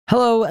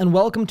Hello and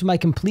welcome to my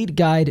complete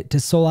guide to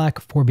Solak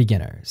for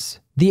beginners.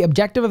 The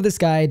objective of this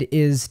guide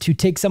is to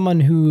take someone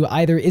who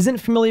either isn't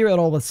familiar at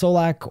all with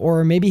Solak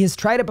or maybe has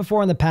tried it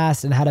before in the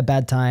past and had a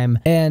bad time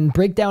and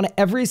break down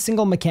every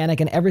single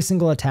mechanic and every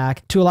single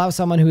attack to allow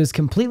someone who is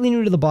completely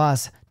new to the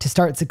boss to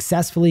start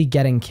successfully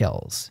getting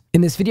kills.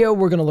 In this video,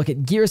 we're going to look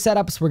at gear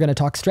setups, we're going to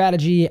talk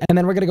strategy, and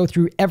then we're going to go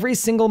through every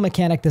single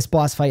mechanic this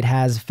boss fight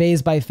has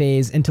phase by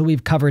phase until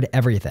we've covered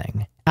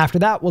everything. After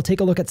that, we'll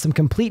take a look at some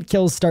complete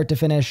kills start to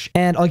finish,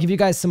 and I'll give you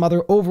guys some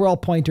other overall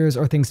pointers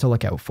or things to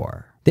look out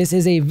for. This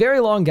is a very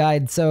long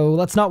guide, so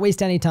let's not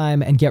waste any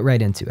time and get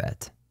right into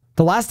it.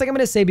 The last thing I'm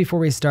going to say before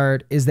we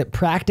start is that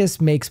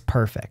practice makes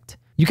perfect.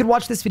 You could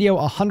watch this video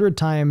 100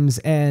 times,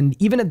 and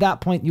even at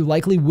that point, you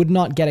likely would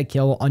not get a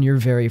kill on your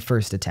very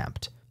first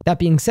attempt. That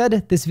being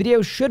said, this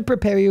video should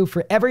prepare you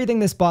for everything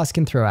this boss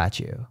can throw at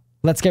you.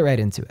 Let's get right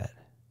into it.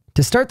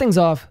 To start things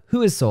off,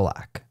 who is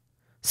Solak?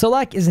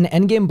 Solak is an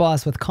endgame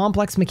boss with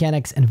complex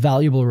mechanics and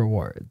valuable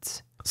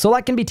rewards.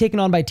 Solak can be taken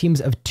on by teams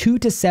of 2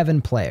 to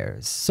 7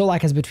 players.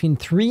 Solak has between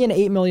 3 and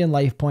 8 million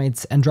life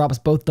points and drops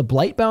both the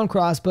Blight-bound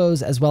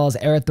crossbows as well as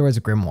Erethdor's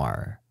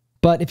Grimoire.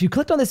 But if you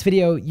clicked on this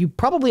video, you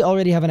probably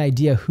already have an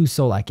idea who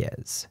Solak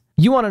is.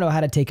 You want to know how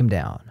to take him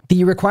down.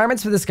 The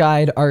requirements for this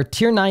guide are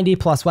tier 90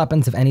 plus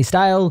weapons of any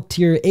style,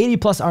 tier 80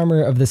 plus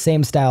armor of the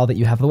same style that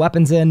you have the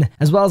weapons in,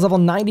 as well as level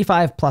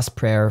 95 plus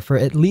prayer for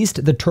at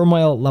least the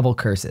turmoil level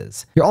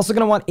curses. You're also going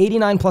to want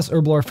 89 plus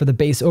herblore for the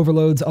base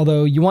overloads,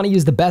 although you want to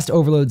use the best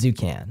overloads you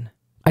can.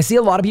 I see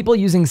a lot of people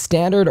using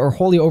standard or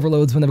holy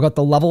overloads when they've got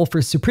the level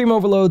for supreme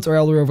overloads or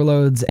elder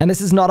overloads, and this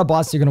is not a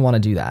boss you're going to want to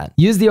do that.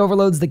 Use the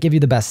overloads that give you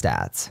the best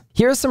stats.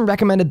 Here are some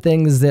recommended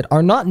things that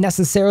are not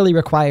necessarily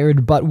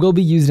required but will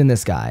be used in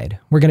this guide.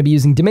 We're going to be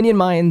using Dominion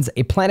Mines,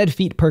 a Planted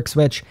Feet perk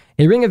switch,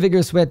 a Ring of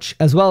Vigor switch,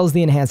 as well as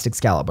the Enhanced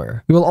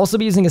Excalibur. We will also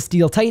be using a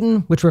Steel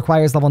Titan, which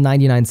requires level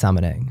 99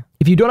 summoning.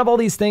 If you don't have all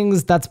these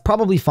things, that's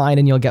probably fine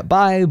and you'll get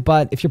by,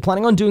 but if you're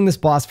planning on doing this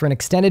boss for an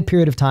extended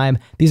period of time,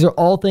 these are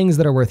all things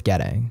that are worth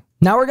getting.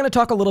 Now we're going to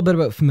talk a little bit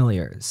about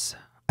familiars.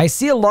 I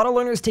see a lot of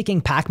learners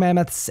taking pack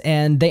mammoths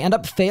and they end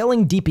up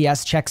failing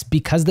DPS checks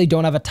because they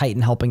don't have a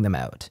Titan helping them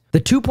out. The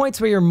 2 points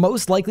where you're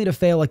most likely to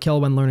fail a kill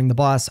when learning the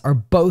boss are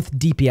both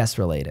DPS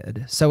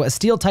related. So a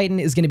Steel Titan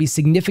is going to be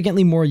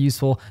significantly more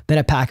useful than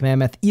a pack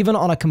mammoth even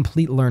on a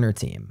complete learner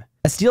team.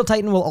 A Steel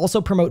Titan will also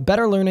promote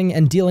better learning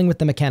and dealing with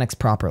the mechanics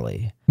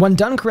properly. When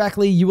done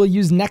correctly, you will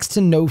use next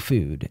to no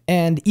food.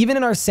 And even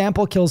in our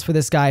sample kills for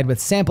this guide with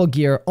sample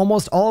gear,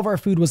 almost all of our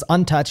food was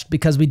untouched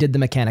because we did the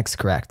mechanics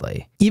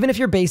correctly. Even if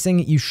you're basing,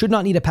 you should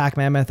not need a pack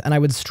mammoth, and I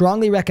would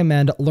strongly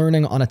recommend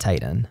learning on a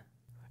Titan.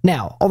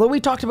 Now, although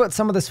we talked about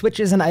some of the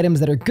switches and items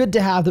that are good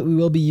to have that we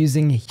will be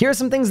using, here are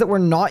some things that were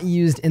not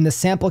used in the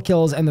sample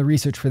kills and the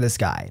research for this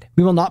guide.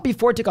 We will not be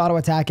four-tick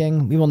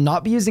auto-attacking, we will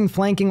not be using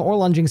flanking or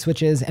lunging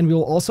switches, and we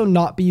will also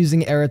not be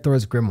using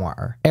Erethdor's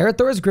Grimoire.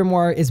 Erethdor's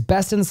Grimoire is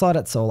best in slot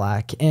at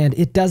Solak, and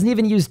it doesn't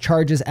even use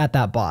charges at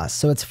that boss,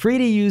 so it's free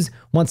to use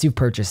once you've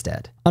purchased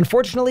it.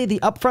 Unfortunately, the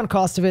upfront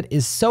cost of it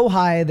is so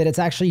high that it's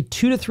actually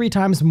 2 to 3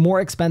 times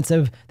more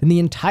expensive than the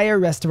entire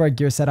rest of our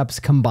gear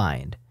setups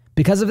combined.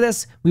 Because of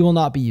this, we will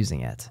not be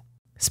using it.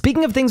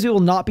 Speaking of things we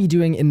will not be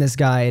doing in this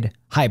guide,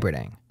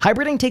 hybriding.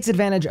 Hybriding takes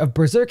advantage of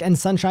Berserk and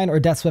Sunshine or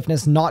Death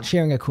Swiftness not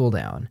sharing a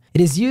cooldown.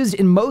 It is used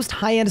in most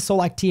high-end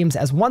Solak teams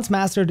as once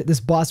mastered, this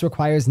boss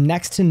requires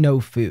next to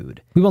no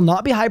food. We will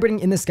not be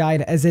hybriding in this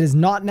guide as it is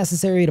not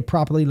necessary to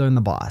properly learn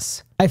the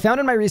boss. I found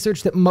in my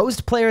research that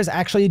most players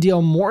actually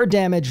deal more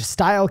damage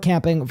style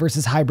camping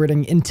versus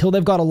hybriding until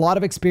they've got a lot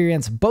of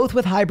experience both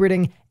with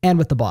hybriding and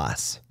with the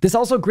boss. This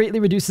also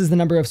greatly reduces the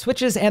number of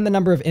switches and the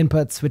number of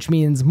inputs, which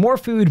means more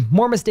food,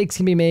 more mistakes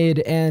can be made,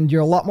 and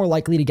you're a lot more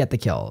likely to get the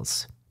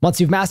kills. Once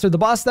you've mastered the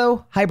boss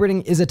though,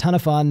 hybriding is a ton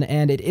of fun,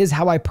 and it is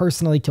how I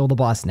personally kill the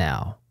boss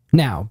now.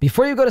 Now,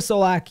 before you go to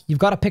Solak, you've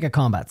got to pick a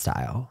combat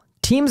style.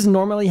 Teams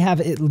normally have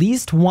at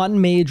least one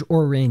mage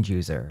or range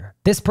user.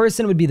 This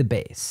person would be the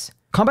base.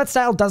 Combat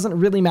style doesn't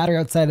really matter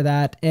outside of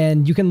that,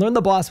 and you can learn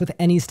the boss with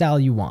any style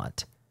you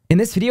want. In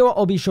this video,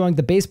 I'll be showing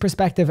the base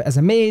perspective as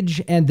a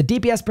mage and the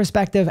DPS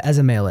perspective as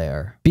a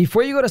meleeer.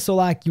 Before you go to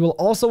Solak, you will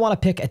also want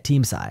to pick a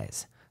team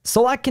size.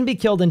 Solak can be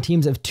killed in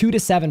teams of 2 to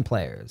 7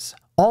 players.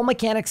 All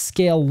mechanics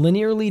scale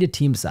linearly to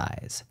team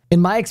size. In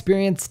my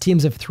experience,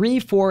 teams of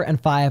 3, 4,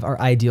 and 5 are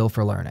ideal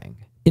for learning.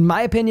 In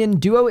my opinion,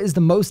 Duo is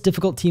the most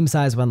difficult team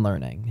size when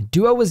learning.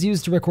 Duo was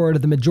used to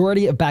record the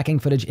majority of backing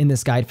footage in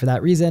this guide for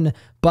that reason,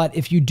 but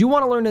if you do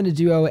want to learn in a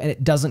Duo and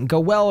it doesn't go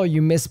well or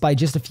you miss by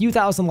just a few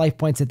thousand life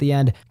points at the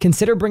end,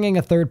 consider bringing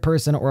a third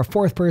person or a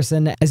fourth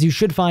person, as you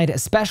should find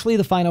especially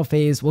the final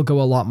phase will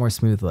go a lot more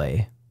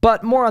smoothly.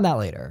 But more on that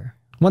later.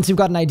 Once you've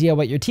got an idea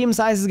what your team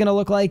size is going to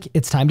look like,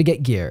 it's time to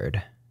get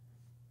geared.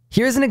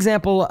 Here's an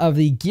example of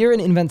the gear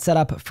and invent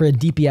setup for a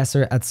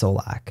DPSer at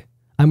Solak.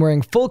 I'm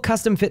wearing full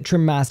custom fit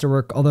trim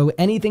masterwork, although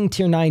anything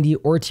tier 90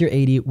 or tier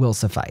 80 will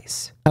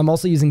suffice. I'm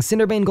also using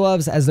Cinderbane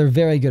gloves as they're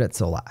very good at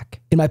Solak.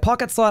 In my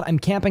pocket slot, I'm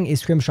camping a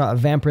scrimshot of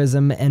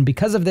Vampirism, and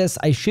because of this,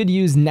 I should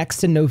use next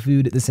to no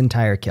food this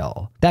entire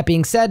kill. That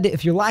being said,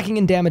 if you're lacking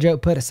in damage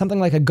output,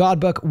 something like a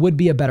Godbook would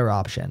be a better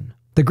option.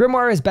 The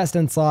Grimoire is best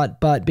in slot,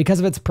 but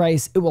because of its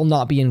price, it will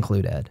not be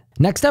included.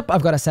 Next up,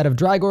 I've got a set of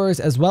Drygores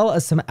as well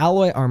as some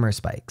alloy armor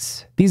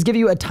spikes. These give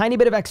you a tiny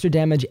bit of extra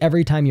damage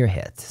every time you're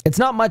hit. It's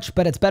not much,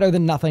 but it's better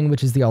than nothing,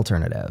 which is the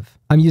alternative.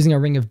 I'm using a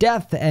Ring of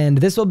Death, and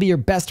this will be your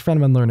best friend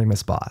when learning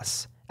this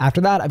boss. After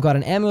that, I've got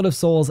an Amulet of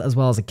Souls as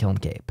well as a Kiln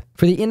Cape.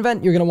 For the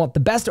invent, you're going to want the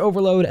best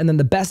Overload and then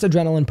the best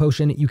Adrenaline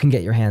Potion you can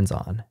get your hands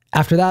on.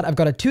 After that, I've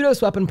got a 2-dose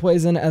Weapon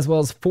Poison as well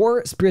as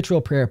 4 Spiritual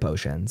Prayer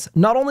Potions.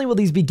 Not only will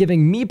these be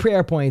giving me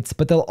prayer points,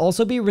 but they'll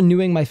also be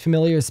renewing my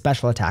Familiar's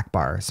special attack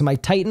bar, so my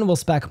Titan will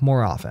spec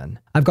more often.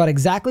 I've got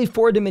exactly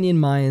 4 Dominion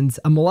Mines,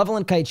 a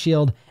Malevolent Kite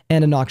Shield,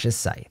 and a Noxious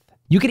Scythe.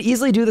 You could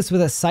easily do this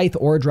with a Scythe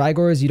or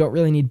Drygores, you don't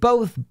really need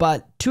both,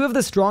 but 2 of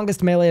the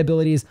strongest melee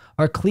abilities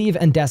are Cleave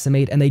and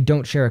Decimate, and they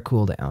don't share a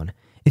cooldown.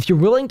 If you're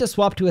willing to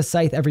swap to a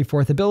Scythe every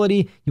 4th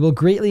ability, you will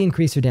greatly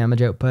increase your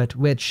damage output,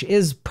 which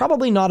is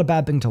probably not a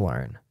bad thing to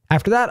learn.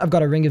 After that, I've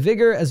got a Ring of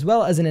Vigor as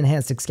well as an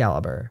Enhanced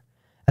Excalibur.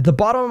 At the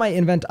bottom of my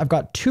invent, I've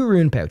got 2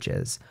 rune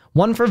pouches,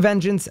 one for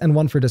Vengeance and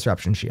one for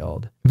Disruption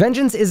Shield.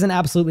 Vengeance isn't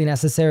absolutely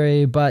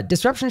necessary, but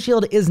Disruption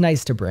Shield is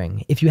nice to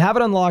bring. If you have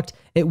it unlocked,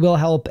 it will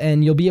help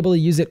and you'll be able to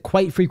use it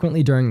quite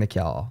frequently during the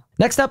kill.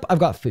 Next up, I've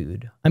got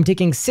food. I'm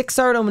taking 6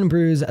 Sour Omen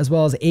Brews as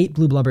well as 8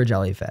 Blue Blubber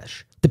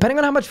Jellyfish. Depending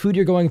on how much food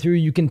you're going through,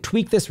 you can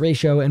tweak this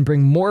ratio and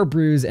bring more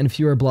brews and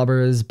fewer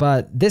blubbers,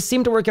 but this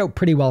seemed to work out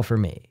pretty well for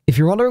me. If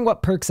you're wondering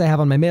what perks I have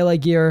on my melee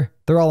gear,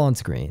 they're all on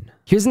screen.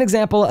 Here's an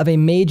example of a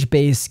mage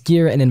base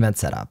gear and invent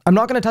setup. I'm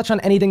not going to touch on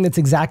anything that's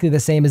exactly the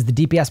same as the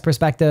DPS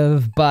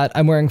perspective, but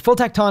I'm wearing full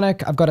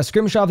Tectonic, I've got a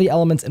Scrimshaw of the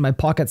Elements in my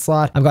pocket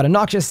slot, I've got a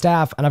Noxious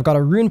Staff, and I've got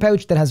a rune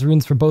pouch that has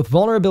runes for both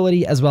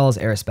vulnerability as well as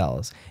air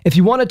spells. If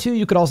you wanted to,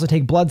 you could also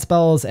take blood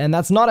spells, and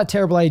that's not a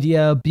terrible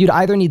idea, but you'd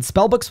either need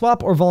Spellbook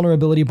Swap or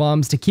Vulnerability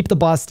Bombs to keep the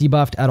boss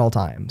debuffed at all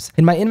times.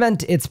 In my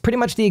invent, it's pretty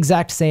much the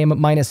exact same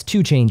minus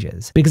 2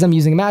 changes. Because I'm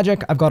using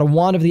magic, I've got a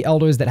Wand of the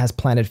Elders that has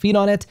Planted Feet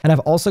on it, and I've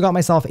also got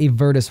myself a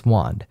Virtus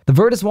Wand. The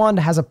Virtus Wand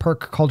has a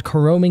perk called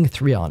Coroming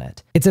 3 on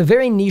it. It's a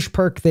very niche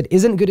perk that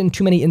isn't good in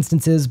too many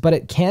instances, but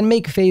it can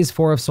make Phase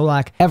 4 of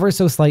Solak ever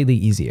so slightly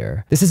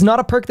easier. This is not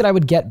a perk that I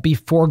would get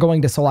before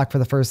going to Solak for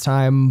the first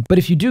time, but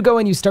if you do go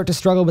and you start to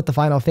struggle with the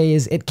final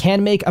phase, it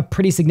can make a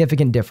pretty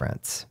significant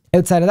difference.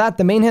 Outside of that,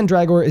 the main hand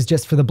Drygore is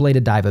just for the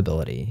Bladed Dive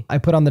ability. I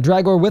put on the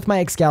Drygore with my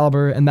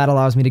Excalibur, and that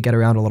allows me to get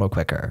around a little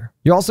quicker.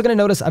 You're also going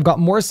to notice I've got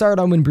more Sour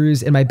Omen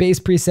Brews in my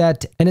base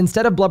preset, and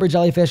instead of Blubber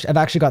Jellyfish, I've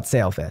actually got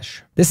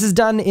Sailfish. This is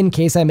done in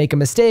case I make a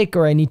mistake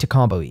or I need to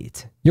combo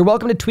eat. You're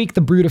welcome to tweak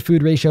the brew to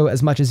food ratio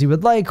as much as you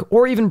would like,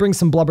 or even bring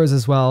some blubbers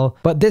as well,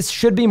 but this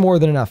should be more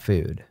than enough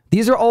food.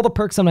 These are all the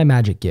perks on my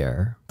magic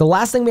gear. The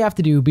last thing we have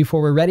to do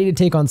before we're ready to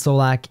take on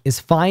Solak is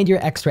find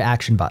your extra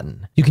action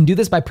button. You can do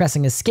this by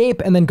pressing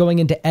escape and then going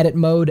into edit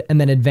mode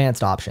and then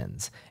advanced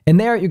options. In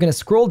there, you're going to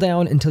scroll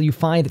down until you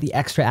find the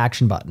extra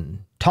action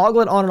button.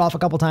 Toggle it on and off a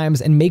couple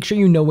times and make sure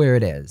you know where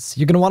it is.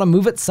 You're going to want to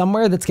move it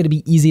somewhere that's going to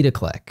be easy to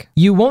click.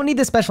 You won't need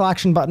the special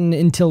action button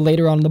until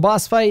later on in the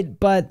boss fight,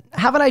 but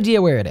have an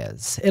idea where it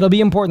is. It'll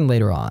be important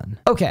later on.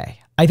 Okay,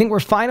 I think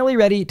we're finally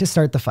ready to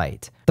start the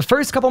fight. The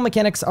first couple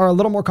mechanics are a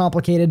little more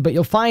complicated, but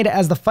you'll find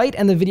as the fight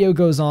and the video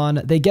goes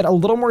on, they get a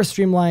little more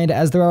streamlined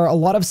as there are a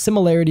lot of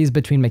similarities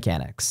between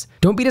mechanics.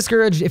 Don't be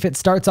discouraged if it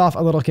starts off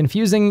a little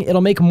confusing,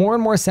 it'll make more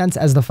and more sense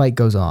as the fight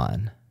goes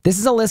on. This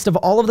is a list of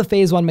all of the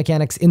Phase 1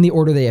 mechanics in the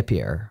order they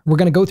appear. We're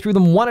going to go through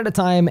them one at a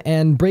time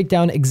and break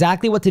down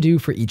exactly what to do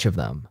for each of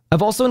them.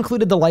 I've also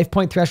included the life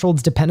point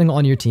thresholds depending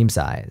on your team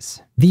size.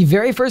 The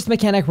very first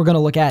mechanic we're going to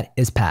look at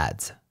is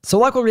pads.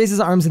 Solak will raise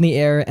his arms in the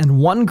air, and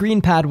 1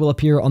 green pad will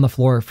appear on the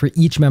floor for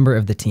each member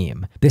of the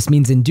team. This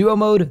means in duo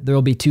mode, there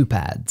will be 2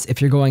 pads.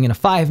 If you're going in a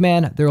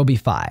 5-man, there will be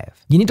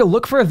 5. You need to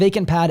look for a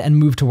vacant pad and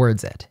move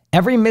towards it.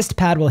 Every missed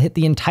pad will hit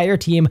the entire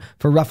team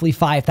for roughly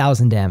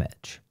 5,000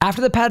 damage.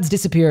 After the pads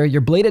disappear,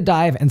 your Bladed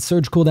Dive and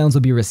Surge cooldowns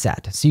will be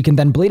reset, so you can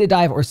then Bladed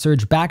Dive or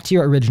Surge back to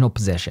your original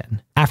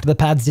position. After the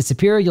pads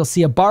disappear, you'll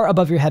see a bar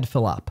above your head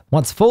fill up.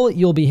 Once full,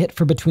 you'll be hit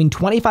for between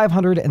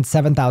 2,500 and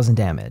 7,000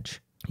 damage.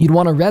 You'd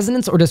want a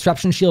Resonance or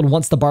Disruption Shield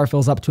once the bar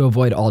fills up to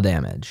avoid all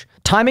damage.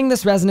 Timing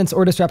this Resonance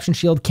or Disruption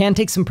Shield can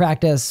take some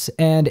practice,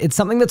 and it's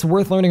something that's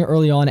worth learning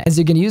early on as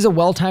you can use a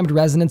well-timed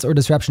Resonance or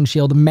Disruption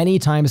Shield many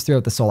times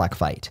throughout the Solak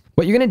fight.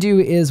 What you're going to do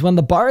is when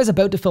the bar is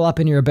about to fill up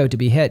and you're about to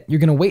be hit, you're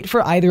going to wait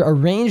for either a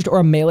ranged or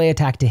a melee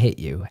attack to hit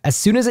you. As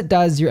soon as it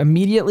does, you're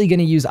immediately going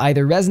to use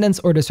either Resonance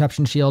or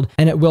Disruption Shield,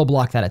 and it will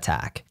block that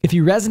attack. If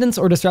you Resonance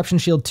or Disruption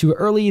Shield too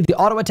early, the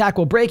auto attack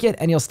will break it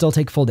and you'll still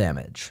take full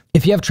damage.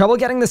 If you have trouble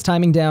getting this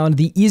timing down,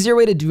 the easier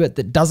way to do it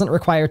that doesn't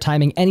require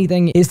timing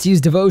anything is to use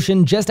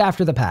Devotion just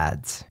after the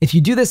pads. If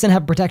you do this and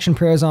have Protection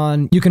Prayers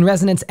on, you can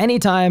Resonance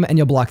anytime and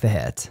you'll block the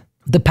hit.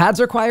 The pads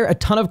require a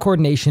ton of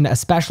coordination,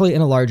 especially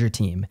in a larger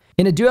team.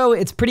 In a duo,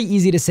 it's pretty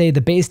easy to say the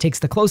base takes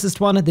the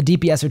closest one, the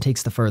DPSer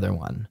takes the further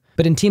one.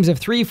 But in teams of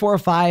 3, 4,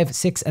 5,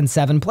 6, and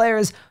 7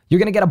 players, you're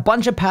going to get a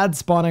bunch of pads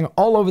spawning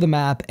all over the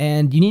map,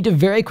 and you need to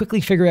very quickly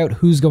figure out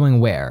who's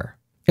going where.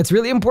 It's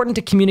really important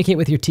to communicate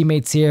with your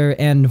teammates here,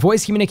 and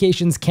voice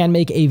communications can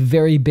make a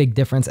very big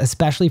difference,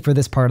 especially for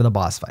this part of the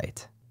boss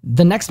fight.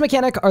 The next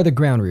mechanic are the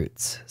ground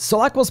roots.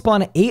 Solak will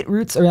spawn 8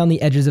 roots around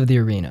the edges of the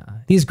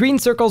arena. These green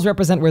circles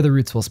represent where the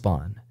roots will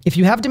spawn. If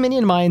you have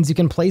Dominion mines, you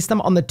can place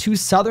them on the 2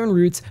 southern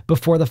roots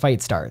before the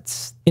fight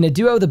starts. In a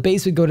duo, the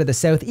base would go to the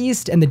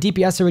southeast and the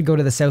DPSer would go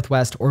to the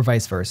southwest, or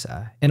vice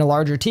versa. In a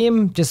larger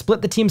team, just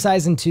split the team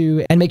size in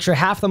 2 and make sure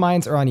half the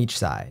mines are on each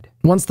side.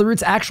 Once the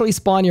roots actually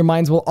spawn, your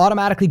mines will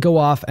automatically go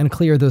off and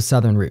clear those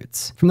southern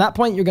roots. From that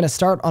point, you're going to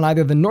start on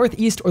either the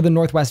northeast or the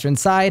northwestern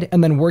side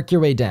and then work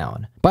your way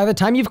down. By the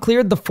time you've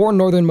cleared the 4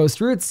 northernmost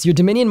roots, your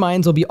Dominion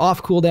mines will be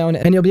off cooldown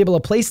and you'll be able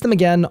to place them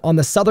again on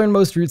the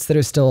southernmost roots that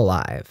are still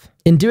alive.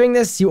 In doing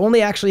this, you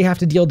only actually have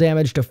to deal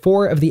damage to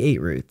 4 of the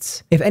 8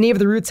 roots. If any of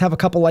the roots have a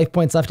couple life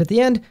points left at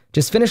the end,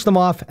 just finish them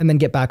off and then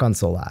get back on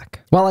Solak.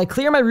 While I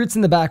clear my roots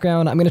in the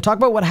background, I'm going to talk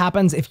about what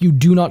happens if you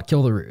do not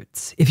kill the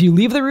roots. If you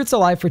leave the roots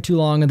alive for too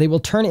long, they will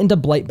turn into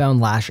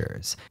Blightbound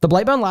Lashers. The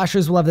Blightbound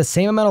Lashers will have the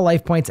same amount of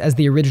life points as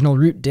the original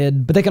root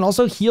did, but they can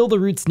also heal the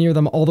roots near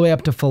them all the way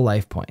up to full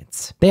life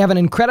points. They have an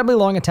incredibly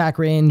long attack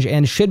range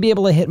and should be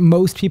able to hit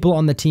most people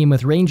on the team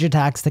with ranged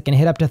attacks that can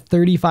hit up to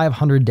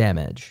 3,500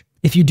 damage.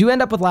 If you do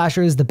end up with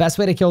Lashers, the best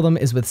way to kill them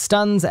is with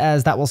stuns,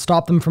 as that will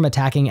stop them from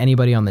attacking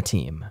anybody on the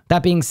team.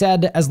 That being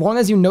said, as long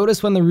as you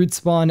notice when the roots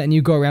spawn and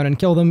you go around and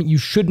kill them, you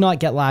should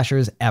not get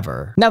Lashers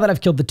ever. Now that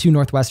I've killed the 2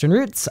 northwestern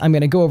roots, I'm going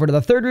to go over to the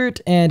 3rd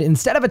root, and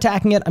instead of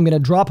attacking it, I'm going to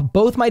drop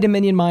both my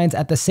Dominion mines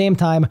at the same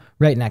time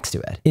right next to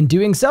it. In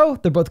doing so,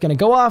 they're both going to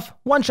go off,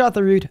 one-shot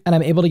the root, and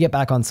I'm able to get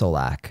back on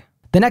Solak.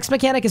 The next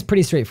mechanic is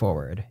pretty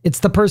straightforward.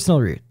 It's the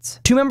personal roots.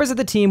 2 members of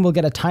the team will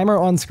get a timer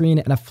on screen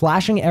and a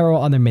flashing arrow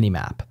on their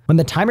minimap. When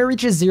the timer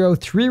reaches 0,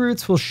 3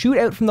 roots will shoot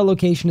out from the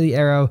location of the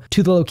arrow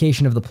to the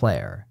location of the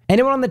player.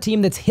 Anyone on the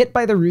team that's hit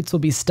by the roots will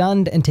be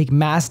stunned and take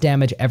mass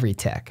damage every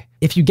tick.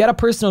 If you get a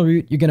personal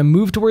root, you're going to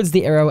move towards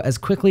the arrow as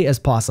quickly as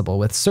possible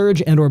with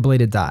Surge and/or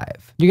Bladed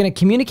Dive. You're going to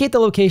communicate the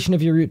location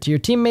of your root to your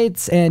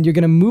teammates, and you're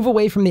going to move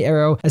away from the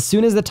arrow as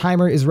soon as the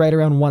timer is right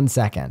around 1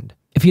 second.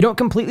 If you don't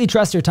completely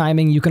trust your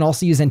timing, you can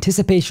also use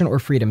Anticipation or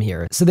Freedom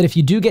here, so that if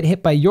you do get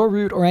hit by your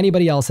root or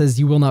anybody else's,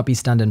 you will not be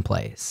stunned in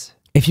place.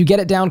 If you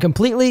get it down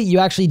completely, you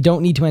actually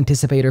don't need to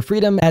Anticipate or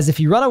Freedom, as if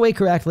you run away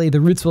correctly,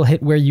 the roots will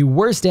hit where you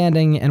were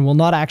standing and will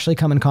not actually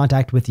come in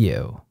contact with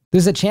you.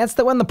 There's a chance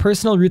that when the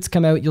personal roots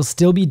come out, you'll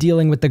still be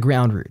dealing with the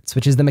ground roots,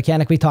 which is the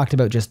mechanic we talked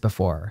about just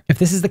before. If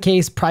this is the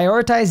case,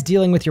 prioritize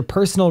dealing with your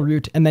personal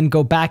root and then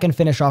go back and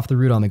finish off the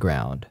root on the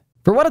ground.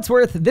 For what it's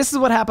worth, this is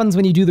what happens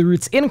when you do the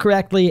roots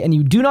incorrectly and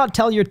you do not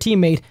tell your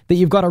teammate that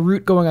you've got a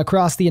root going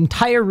across the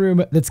entire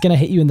room that's going to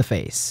hit you in the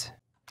face.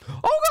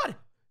 Oh god!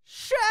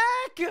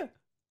 Shaq!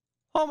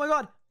 Oh my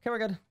god. Okay, we're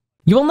good.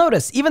 You will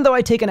notice, even though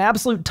I take an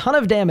absolute ton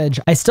of damage,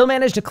 I still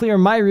managed to clear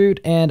my root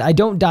and I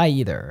don't die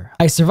either.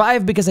 I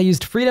survived because I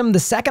used Freedom the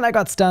second I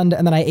got stunned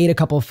and then I ate a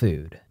couple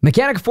food.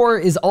 Mechanic 4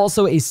 is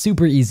also a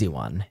super easy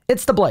one.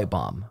 It's the Blight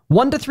Bomb.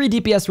 1 to 3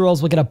 DPS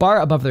rolls will get a bar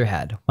above their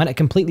head. When it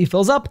completely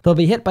fills up, they'll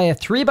be hit by a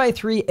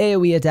 3x3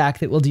 AoE attack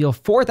that will deal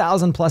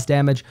 4,000 plus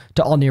damage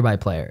to all nearby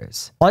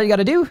players. All you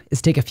gotta do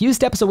is take a few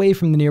steps away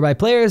from the nearby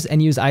players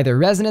and use either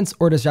Resonance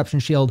or Disruption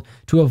Shield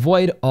to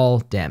avoid all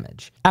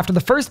damage. After the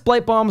first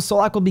Blight Bomb,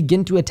 Solak will begin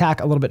to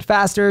attack a little bit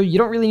faster. You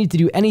don't really need to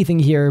do anything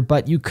here,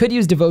 but you could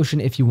use Devotion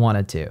if you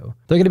wanted to.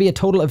 There are going to be a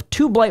total of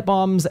 2 Blight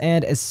Bombs,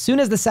 and as soon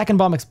as the second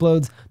bomb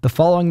explodes, the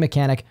following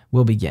mechanic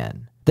will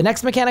begin. The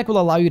next mechanic will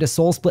allow you to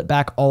soul split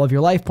back all of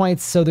your life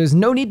points, so there's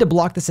no need to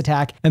block this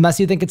attack unless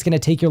you think it's going to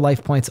take your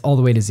life points all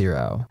the way to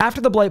 0. After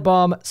the Blight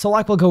Bomb,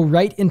 Solak will go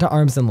right into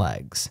arms and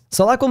legs.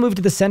 Solak will move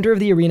to the center of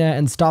the arena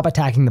and stop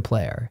attacking the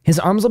player. His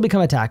arms will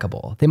become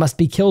attackable. They must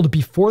be killed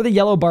before the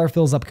yellow bar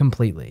fills up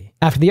completely.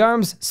 After the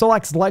arms,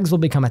 Solak's legs will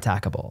become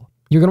attackable.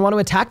 You're going to want to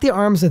attack the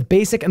arms with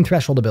basic and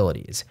threshold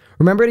abilities.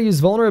 Remember to use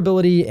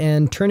vulnerability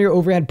and turn your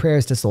overhead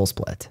prayers to soul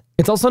split.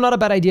 It's also not a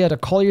bad idea to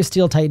call your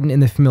Steel Titan in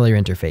the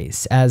familiar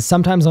interface, as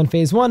sometimes on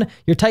phase 1,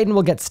 your Titan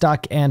will get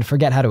stuck and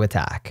forget how to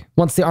attack.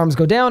 Once the arms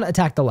go down,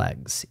 attack the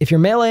legs. If you're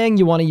meleeing,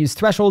 you want to use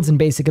thresholds and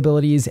basic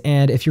abilities,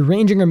 and if you're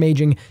ranging or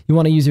maging, you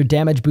want to use your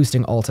damage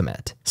boosting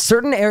ultimate.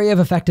 Certain area of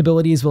effect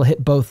abilities will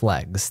hit both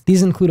legs.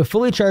 These include a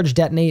fully charged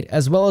detonate,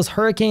 as well as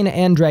Hurricane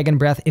and Dragon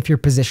Breath if you're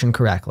positioned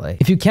correctly.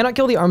 If you cannot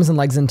kill the arms and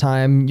legs in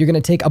time, you're going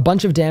to take a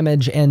bunch of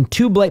damage, and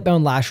 2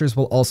 Blightbound Lashers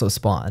will also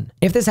spawn.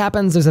 If this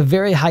happens, there's a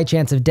very high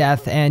chance of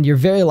death, and you're you're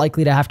very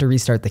likely to have to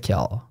restart the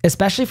kill.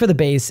 Especially for the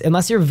base,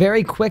 unless you're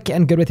very quick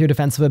and good with your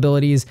defensive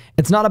abilities,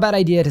 it's not a bad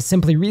idea to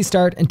simply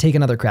restart and take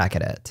another crack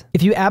at it.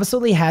 If you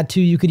absolutely had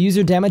to, you could use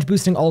your damage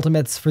boosting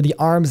ultimates for the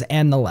arms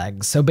and the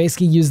legs, so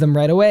basically use them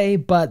right away,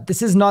 but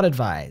this is not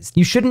advised.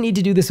 You shouldn't need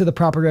to do this with a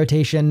proper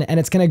rotation, and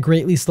it's going to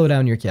greatly slow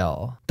down your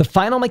kill. The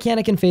final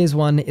mechanic in phase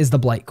 1 is the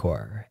Blight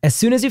Core. As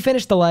soon as you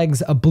finish the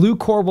legs, a blue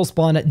core will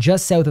spawn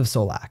just south of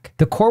Solak.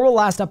 The core will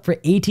last up for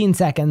 18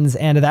 seconds,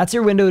 and that's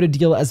your window to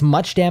deal as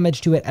much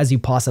damage to it as you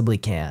possibly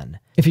can.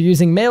 If you're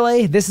using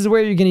melee, this is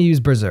where you're going to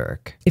use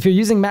Berserk. If you're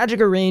using magic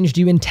or ranged,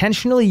 you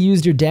intentionally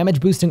used your damage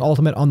boosting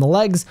ultimate on the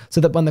legs so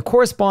that when the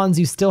core spawns,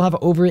 you still have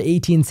over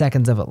 18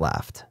 seconds of it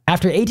left.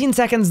 After 18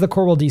 seconds, the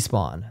core will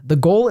despawn. The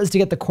goal is to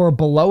get the core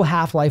below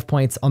half life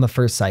points on the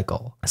first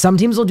cycle. Some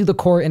teams will do the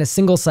core in a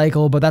single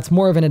cycle, but that's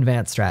more of an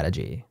advanced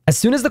strategy. As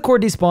soon as the core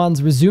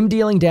despawns, resume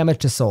dealing damage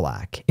to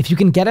Solak. If you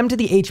can get him to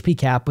the HP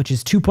cap, which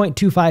is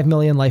 2.25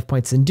 million life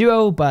points in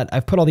duo, but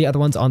I've put all the other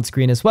ones on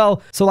screen as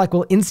well, Solak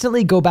will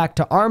instantly go back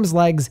to arms,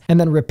 legs, and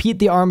then repeat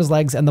the arms,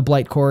 legs, and the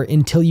Blight Core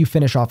until you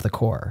finish off the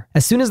core.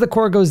 As soon as the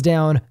core goes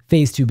down,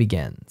 phase 2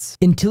 begins.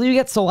 Until you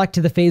get Solak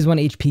to the phase 1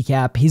 HP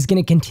cap, he's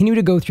going to continue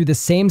to go through the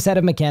same set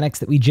of mechanics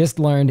that we just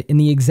learned in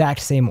the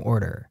exact same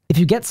order. If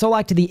you get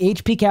Solak to the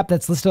HP cap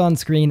that's listed on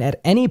screen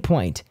at any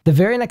point, the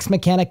very next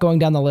mechanic going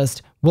down the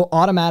list will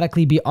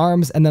automatically be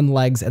arms and then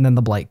legs and then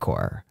the Blight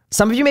Core.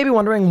 Some of you may be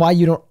wondering why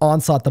you don't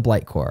onslaught the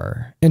Blight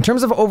Core. In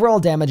terms of overall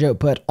damage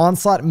output,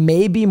 onslaught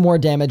may be more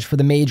damage for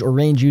the mage or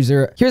range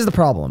user. Here's the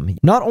problem.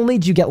 Not only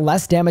do you get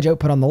less damage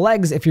output on the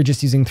legs if you're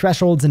just using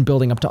thresholds and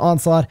building up to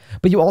onslaught,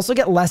 but you also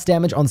get less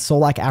damage on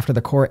Solak after the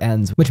core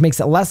ends, which makes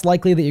it less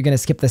likely that you're going to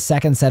skip the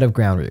second set of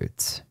ground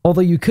roots.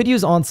 Although you could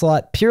use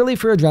onslaught purely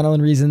for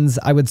adrenaline reasons,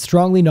 I would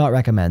strongly not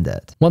recommend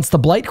it. Once the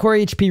Blight Core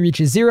HP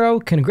reaches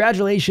 0,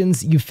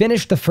 congratulations, you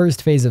finished the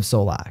first phase of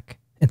Solak.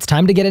 It's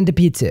time to get into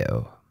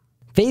P2.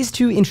 Phase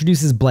 2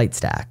 introduces blight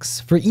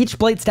stacks. For each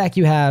blight stack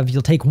you have,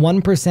 you'll take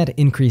 1%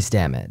 increased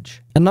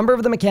damage. A number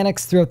of the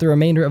mechanics throughout the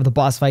remainder of the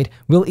boss fight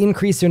will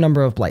increase your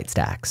number of blight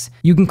stacks.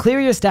 You can clear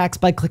your stacks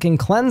by clicking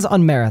Cleanse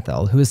on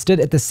Marathel, who is stood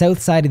at the south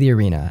side of the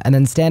arena, and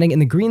then standing in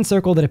the green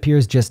circle that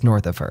appears just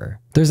north of her.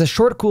 There's a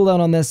short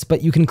cooldown on this,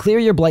 but you can clear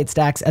your blight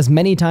stacks as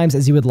many times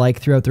as you would like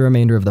throughout the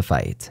remainder of the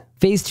fight.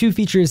 Phase 2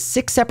 features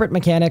 6 separate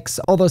mechanics,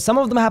 although some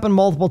of them happen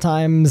multiple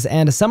times,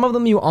 and some of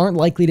them you aren't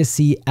likely to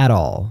see at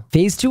all.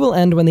 Phase 2 will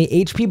end when the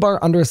HP bar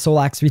under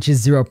Solak's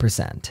reaches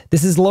 0%.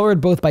 This is lowered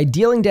both by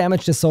dealing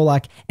damage to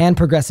Solak and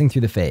progressing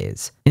through the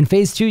phase. In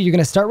Phase 2, you're going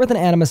to start with an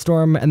Anima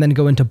Storm, and then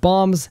go into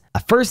bombs,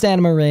 a first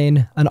Anima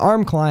Rain, an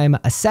arm climb,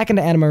 a second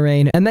Anima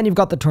Rain, and then you've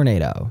got the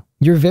Tornado.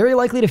 You're very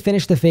likely to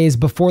finish the phase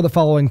before the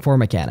following 4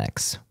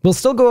 mechanics. We'll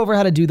still go over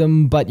how to do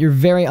them, but you're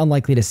very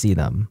unlikely to see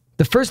them.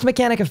 The first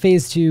mechanic of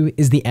Phase 2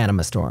 is the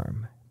Anima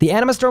Storm. The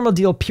Anima Storm will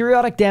deal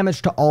periodic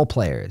damage to all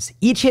players.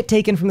 Each hit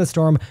taken from the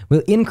storm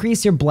will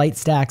increase your blight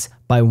stacks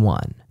by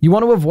 1. You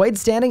want to avoid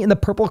standing in the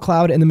purple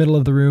cloud in the middle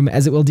of the room,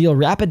 as it will deal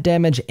rapid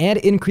damage and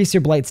increase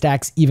your blight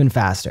stacks even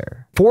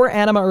faster. 4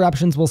 Anima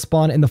eruptions will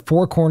spawn in the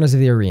 4 corners of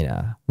the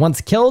arena.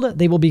 Once killed,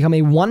 they will become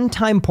a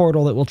one-time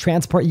portal that will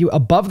transport you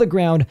above the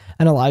ground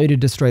and allow you to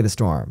destroy the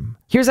storm.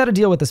 Here's how to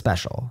deal with the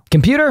special.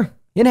 Computer,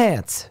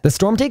 enhance. The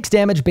storm takes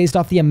damage based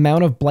off the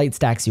amount of blight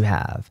stacks you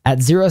have.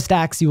 At 0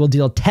 stacks, you will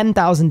deal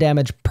 10,000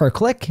 damage per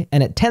click,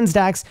 and at 10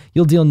 stacks,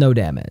 you'll deal no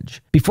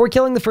damage. Before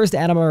killing the first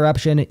Anima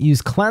eruption,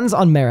 use Cleanse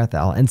on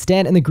Marathel and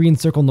stand in the green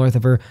circle north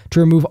of her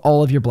to remove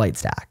all of your blight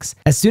stacks.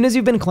 As soon as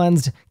you've been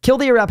cleansed, kill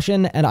the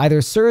eruption and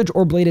either surge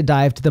or bladed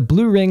dive to the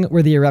blue ring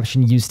where the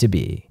eruption used to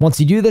be. Once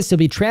you do this, you'll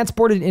be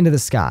transported into the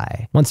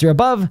sky. Once you're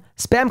above,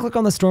 spam click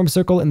on the storm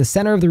circle in the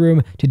center of the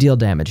room to deal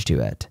damage to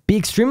it. Be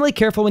extremely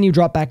careful when you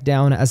drop back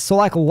down, as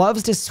Solak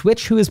loves to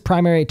switch who his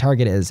primary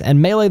target is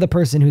and melee the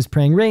person who's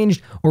praying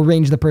ranged or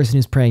range the person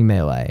who's praying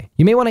melee.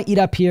 You may want to eat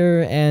up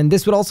here, and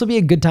this would also be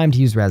a good time to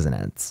use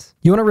resonance.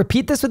 You want to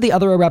repeat this with the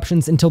other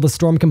eruptions until the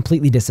storm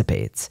completely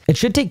dissipates. It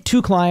should take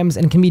 2 climbs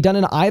and can be done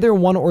in either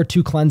 1 or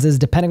 2 cleanses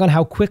depending on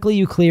how quickly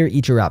you clear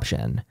each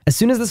eruption. As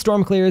soon as the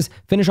storm clears,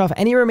 finish off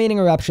any remaining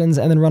eruptions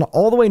and then run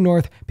all the way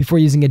north before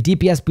using a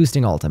DPS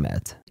boosting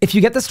ultimate. If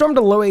you get the storm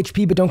to low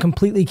HP but don't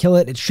completely kill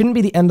it, it shouldn't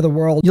be the end of the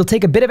world. You'll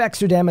take a bit of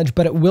extra damage,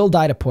 but it will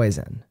die to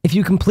poison. If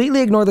you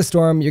completely ignore the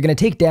storm, you're going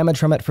to take damage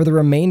from it for the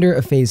remainder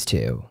of Phase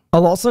 2.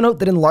 I'll also note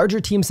that in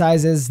larger team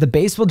sizes, the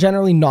base will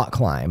generally not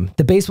climb.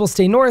 The base will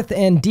stay north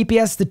and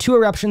DPS the 2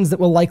 eruptions that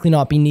will likely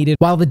not be needed,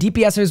 while the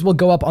DPSers will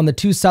go up on the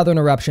 2 southern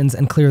eruptions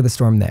and clear the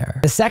storm there.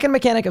 The second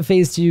mechanic of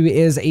Phase 2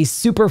 is a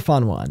super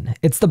fun one.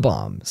 It's the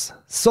bombs.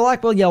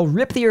 Solak will yell,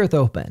 "Rip the earth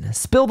open,"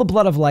 spill the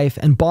blood of life,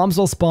 and bombs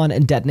will spawn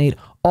and detonate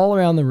all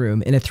around the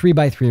room in a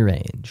 3x3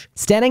 range.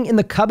 Standing in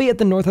the cubby at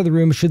the north of the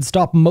room should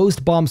stop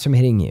most bombs from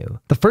hitting you.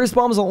 The first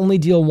bombs will only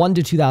deal 1,000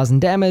 to 2,000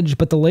 damage,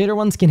 but the later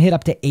ones can hit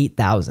up to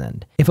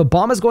 8,000. If a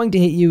bomb is going to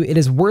hit you, it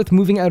is worth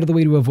moving out of the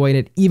way to avoid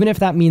it, even if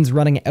that means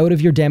running out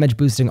of your damage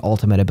boosting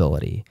ultimate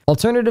ability.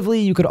 Alternatively,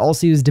 you could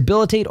also use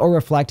Debilitate or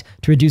Reflect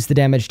to reduce the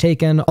damage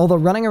taken, although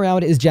running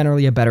around is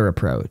generally a better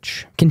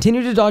approach.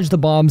 Continue to dodge the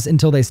bombs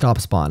until they stop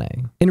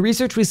spawning. In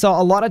research, we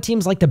saw a lot of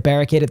teams like to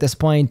barricade at this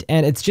point,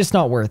 and it's just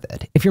not worth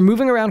it. If you're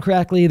moving around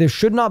correctly, there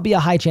should not be a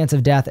high chance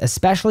of death,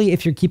 especially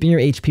if you're keeping your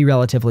HP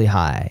relatively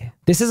high.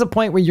 This is a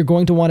point where you're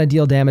going to want to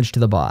deal damage to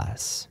the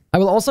boss. I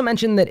will also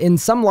mention that in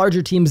some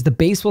larger teams, the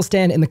base will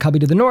stand in the cubby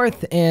to the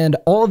north, and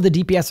all of the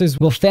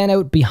DPSers will fan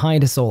out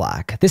behind a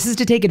Solak. This is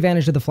to take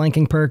advantage of the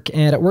flanking perk,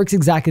 and it works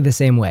exactly the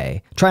same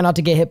way. Try not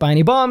to get hit by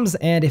any bombs,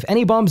 and if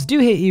any bombs do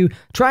hit you,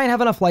 try and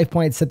have enough life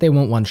points that they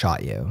won't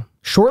one-shot you.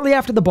 Shortly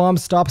after the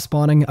bombs stop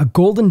spawning, a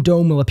golden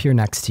dome will appear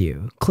next to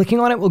you. Clicking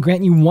on it will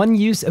grant you one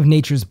use of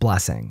Nature's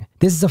Blessing.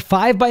 This is a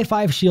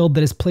 5x5 shield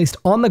that is placed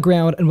on the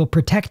ground and will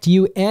protect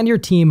you and your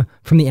team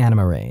from the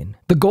Anima Rain.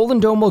 The golden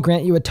dome will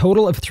grant you a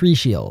total of 3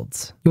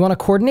 shields. You want to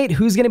coordinate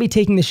who's going to be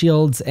taking the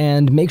shields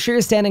and make sure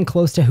you're standing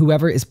close to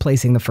whoever is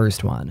placing the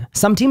first one.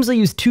 Some teams will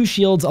use 2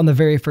 shields on the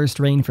very first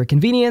rain for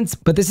convenience,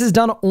 but this is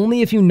done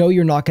only if you know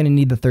you're not going to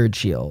need the 3rd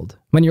shield.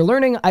 When you're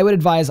learning, I would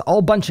advise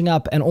all bunching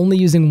up and only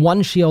using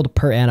 1 shield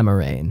per Anima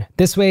Rain.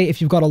 This way, if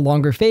you've got a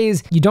longer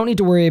phase, you don't need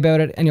to worry about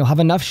it and you'll have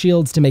enough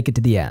shields to make it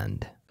to the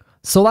end.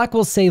 Solak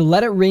will say,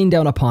 "Let it rain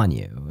down upon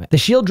you." The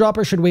shield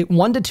dropper should wait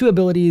 1 to 2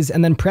 abilities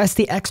and then press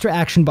the extra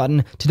action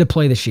button to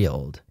deploy the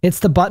shield. It's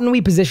the button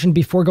we positioned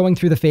before going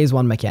through the phase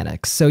 1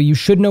 mechanics, so you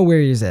should know where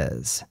yours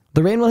is.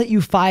 The rain will hit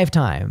you 5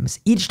 times,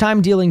 each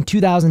time dealing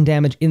 2,000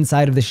 damage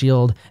inside of the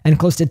shield, and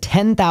close to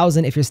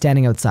 10,000 if you're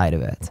standing outside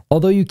of it.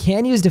 Although you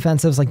can use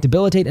defensives like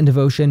Debilitate and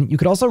Devotion, you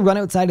could also run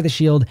outside of the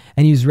shield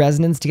and use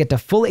Resonance to get to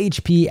full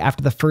HP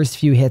after the first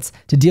few hits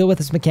to deal with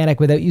this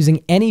mechanic without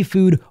using any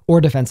food or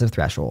defensive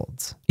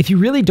thresholds. If you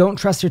really don't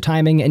trust your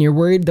timing and you're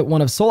worried that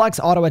one of Solak's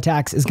auto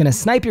attacks is going to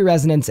snipe your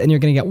Resonance and you're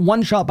going to get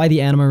one-shot by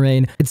the Anima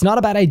Rain, it's not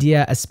a bad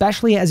idea,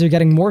 especially as you're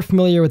getting more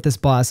familiar with this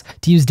boss,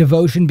 to use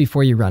Devotion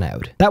before you run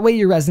out. That way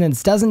your Resonance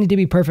doesn't need to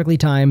be perfectly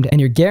timed and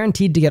you're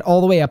guaranteed to get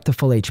all the way up to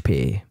full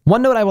HP.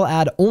 One note I will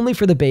add only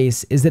for the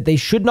base is that they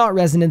should not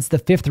resonance the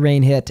 5th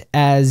rain hit,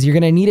 as you're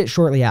going to need it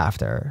shortly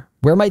after.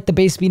 Where might the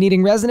base be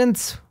needing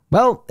resonance?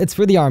 Well, it's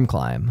for the arm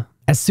climb.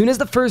 As soon as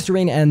the first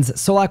rain ends,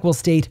 Solak will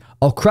state,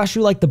 "I'll crush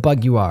you like the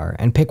bug you are,"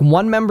 and pick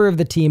one member of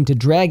the team to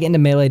drag into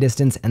melee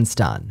distance and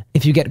stun.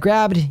 If you get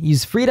grabbed,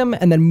 use freedom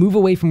and then move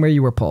away from where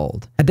you were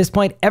pulled. At this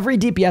point, every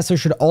DPSer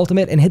should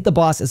ultimate and hit the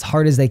boss as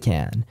hard as they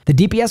can. The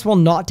DPS will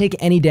not take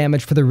any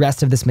damage for the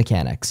rest of this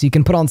mechanic, so you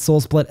can put on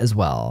Soul Split as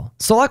well.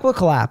 Solak will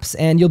collapse,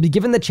 and you'll be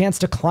given the chance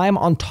to climb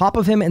on top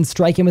of him and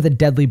strike him with a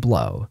deadly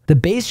blow. The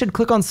base should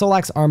click on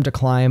Solak's arm to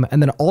climb,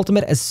 and then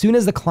ultimate as soon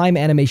as the climb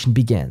animation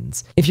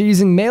begins. If you're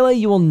using melee,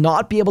 you will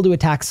not be able to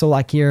attack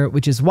Solak here,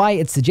 which is why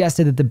it's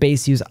suggested that the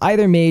base use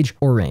either mage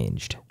or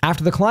ranged.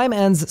 After the climb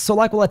ends,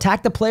 Solak will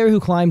attack the player who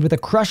climbed with a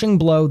crushing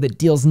blow that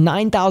deals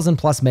 9,000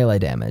 plus melee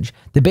damage.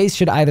 The base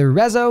should either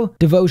Rezo,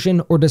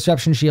 Devotion, or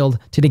Disruption Shield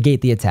to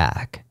negate the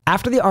attack.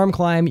 After the arm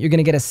climb, you're going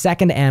to get a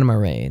second Anima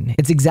Rain.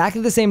 It's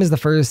exactly the same as the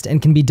first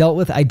and can be dealt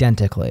with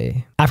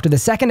identically. After the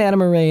second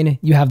Anima Rain,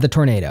 you have the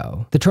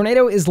Tornado. The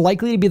Tornado is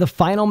likely to be the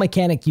final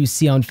mechanic you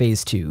see on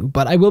Phase 2,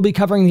 but I will be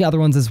covering the other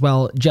ones as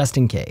well, just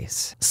in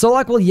case.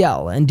 Solak will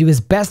yell and do his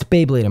best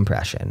Beyblade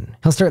impression.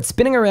 He'll start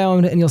spinning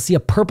around and you'll see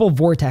a purple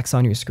vortex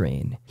on your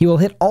screen. He will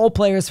hit all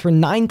players for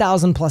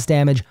 9,000 plus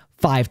damage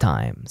 5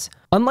 times.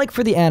 Unlike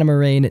for the Anima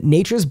Rain,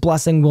 Nature's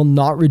Blessing will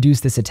not reduce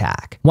this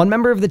attack. One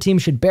member of the team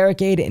should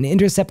barricade and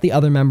intercept the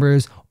other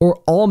members,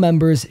 or all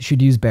members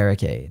should use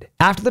barricade.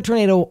 After the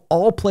Tornado,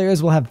 all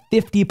players will have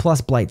 50 plus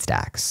Blight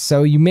stacks,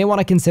 so you may want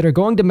to consider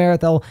going to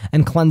Marathel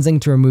and cleansing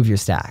to remove your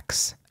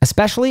stacks.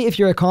 Especially if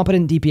you're a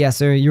competent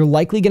DPSer, you're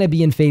likely going to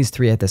be in Phase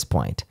 3 at this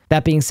point.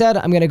 That being said,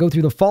 I'm going to go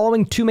through the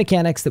following 2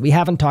 mechanics that we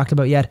haven't talked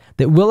about yet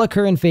that will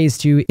occur in Phase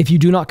 2 if you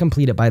do not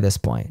complete it by this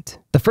point.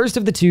 The first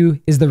of the 2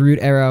 is the root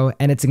arrow,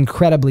 and it's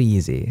incredibly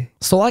easy.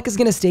 Solak is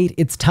going to state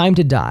it's time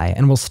to die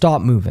and will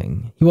stop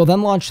moving. He will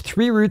then launch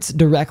 3 roots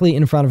directly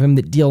in front of him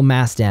that deal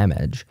mass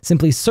damage.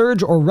 Simply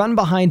surge or run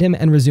behind him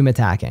and resume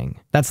attacking.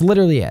 That's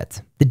literally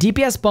it. The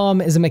DPS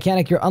bomb is a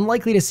mechanic you're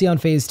unlikely to see on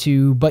Phase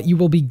 2, but you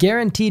will be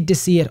guaranteed to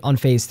see it on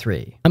Phase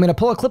 3. I'm going to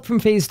pull a clip from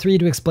Phase 3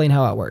 to explain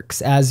how it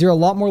works, as you're a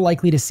lot more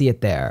likely to see it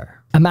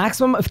there. A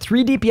maximum of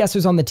 3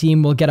 DPSers on the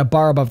team will get a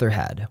bar above their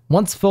head.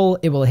 Once full,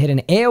 it will hit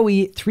an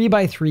AoE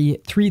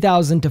 3x3,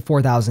 3,000 to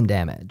 4,000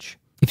 damage.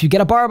 If you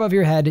get a bar above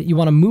your head, you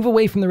want to move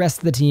away from the rest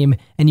of the team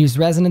and use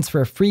Resonance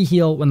for a free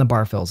heal when the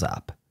bar fills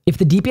up. If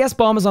the DPS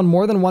bomb is on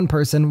more than one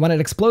person, when it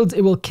explodes,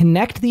 it will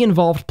connect the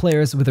involved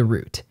players with a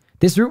root.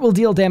 This root will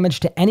deal damage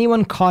to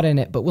anyone caught in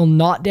it, but will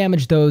not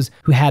damage those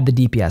who had the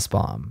DPS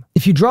bomb.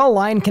 If you draw a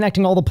line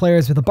connecting all the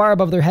players with a bar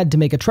above their head to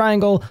make a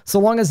triangle, so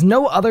long as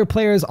no other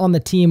players on the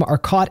team are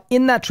caught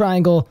in that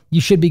triangle,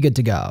 you should be good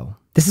to go.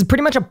 This is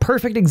pretty much a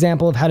perfect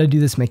example of how to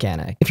do this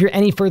mechanic. If you're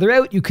any further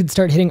out, you could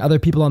start hitting other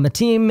people on the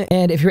team,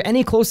 and if you're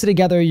any closer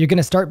together, you're going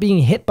to start being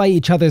hit by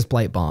each other's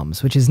blight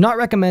bombs, which is not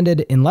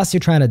recommended unless you're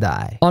trying to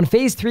die. On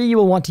phase 3, you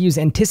will want to use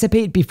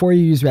Anticipate before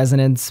you use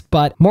Resonance,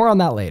 but more on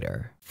that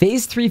later.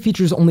 Phase 3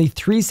 features only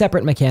 3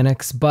 separate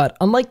mechanics, but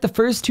unlike the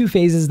first 2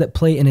 phases that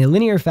play in a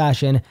linear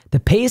fashion, the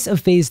pace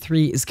of phase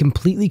 3 is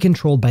completely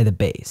controlled by the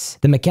base.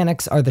 The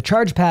mechanics are the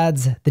charge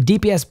pads, the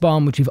DPS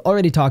bomb, which we've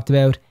already talked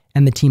about,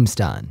 and the team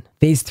stun.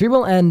 Phase 3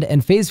 will end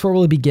and phase 4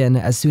 will begin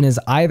as soon as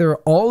either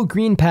all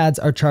green pads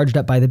are charged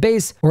up by the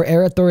base or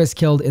Erethdor is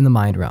killed in the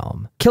Mind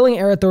Realm. Killing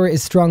Erethdor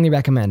is strongly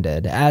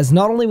recommended, as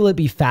not only will it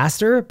be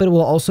faster, but it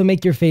will also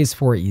make your phase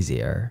 4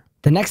 easier.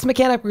 The next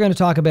mechanic we're going to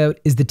talk about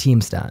is the team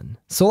stun.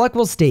 Solak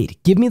will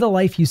state, "Give me the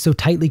life you so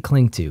tightly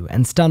cling to,"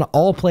 and stun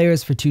all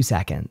players for 2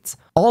 seconds.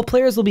 All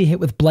players will be hit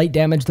with blight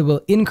damage that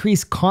will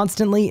increase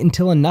constantly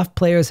until enough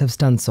players have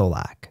stunned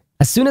Solak.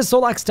 As soon as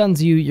Solak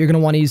stuns you, you're going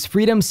to want to use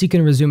Freedom so you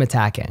can resume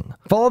attacking.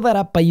 Follow that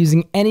up by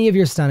using any of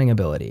your stunning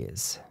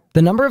abilities.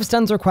 The number of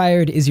stuns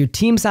required is your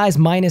team size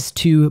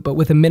 -2, but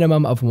with a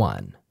minimum of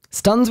 1.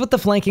 Stuns with the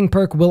flanking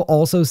perk will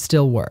also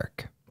still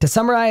work. To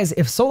summarize,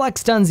 if Solak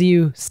stuns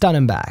you, stun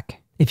him back.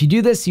 If you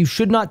do this, you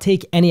should not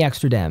take any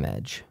extra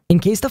damage. In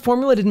case the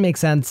formula didn't make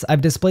sense,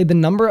 I've displayed the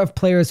number of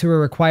players who are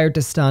required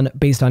to stun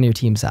based on your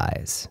team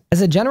size.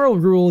 As a general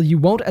rule, you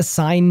won't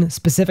assign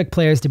specific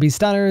players to be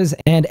stunners,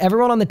 and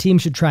everyone on the team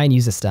should try and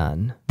use a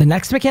stun. The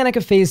next mechanic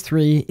of phase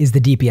 3 is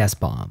the DPS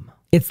bomb.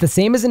 It's the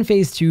same as in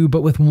phase 2,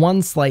 but with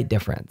one slight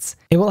difference.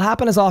 It will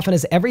happen as often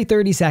as every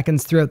 30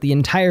 seconds throughout the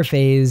entire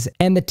phase,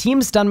 and the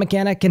team stun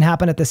mechanic can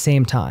happen at the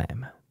same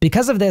time.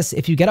 Because of this,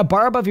 if you get a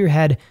bar above your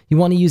head, you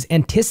want to use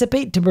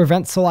Anticipate to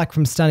prevent Solak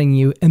from stunning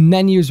you, and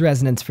then use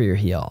Resonance for your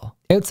heal.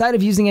 Outside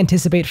of using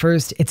Anticipate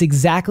first, it's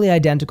exactly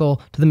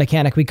identical to the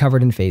mechanic we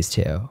covered in phase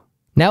 2.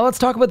 Now let's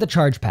talk about the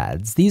charge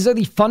pads. These are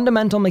the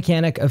fundamental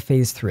mechanic of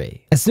phase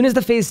 3. As soon as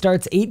the phase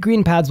starts, 8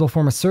 green pads will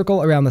form a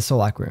circle around the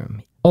Solak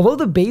room. Although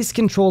the base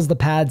controls the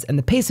pads and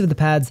the pace of the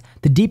pads,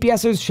 the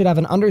DPSers should have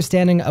an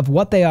understanding of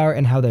what they are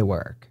and how they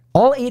work.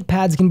 All 8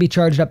 pads can be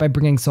charged up by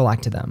bringing Solak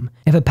to them.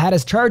 If a pad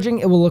is charging,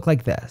 it will look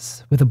like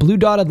this, with a blue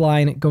dotted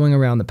line going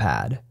around the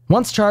pad.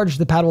 Once charged,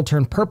 the pad will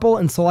turn purple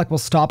and Solak will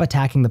stop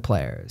attacking the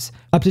players.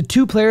 Up to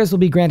 2 players will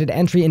be granted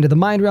entry into the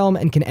Mind Realm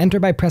and can enter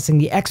by pressing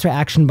the extra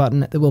action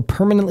button that will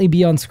permanently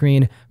be on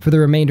screen for the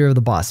remainder of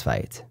the boss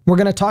fight. We're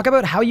going to talk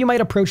about how you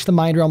might approach the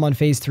Mind Realm on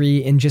phase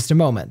 3 in just a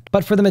moment,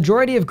 but for the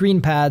majority of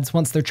green pads,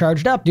 once they're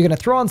charged up, you're going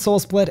to throw on Soul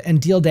Split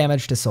and deal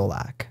damage to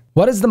Solak.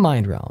 What is the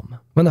Mind Realm?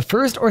 When the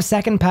first or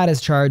second pad is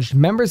charged,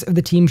 members of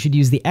the team should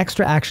use the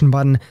extra action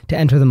button to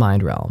enter the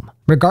Mind Realm.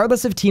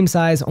 Regardless of team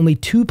size, only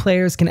 2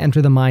 players can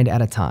enter the Mind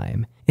at a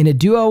time. In a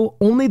duo,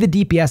 only the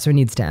DPSer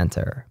needs to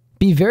enter.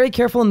 Be very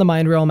careful in the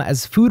Mind Realm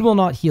as food will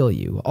not heal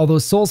you, although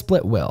Soul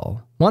Split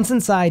will. Once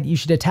inside, you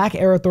should attack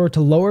Erethdor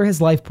to lower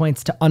his life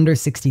points to under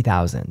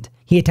 60,000.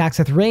 He attacks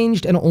with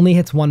ranged and only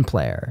hits 1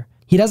 player.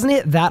 He doesn't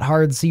hit that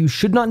hard, so you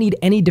should not need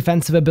any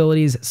defensive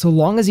abilities so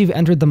long as you've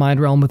entered the Mind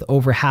Realm with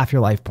over half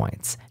your life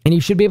points, and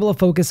you should be able to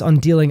focus on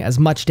dealing as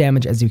much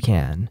damage as you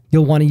can.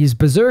 You'll want to use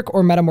Berserk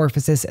or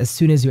Metamorphosis as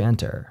soon as you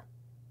enter.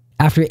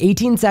 After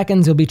 18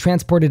 seconds, you'll be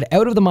transported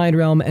out of the Mind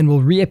Realm and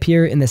will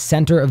reappear in the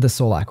center of the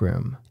Solak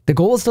room. The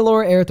goal is to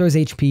lower Erethdor's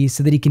HP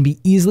so that he can be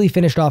easily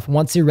finished off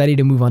once you're ready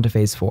to move on to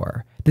phase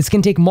 4. This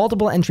can take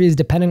multiple entries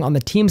depending on the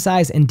team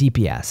size and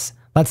DPS.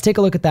 Let's take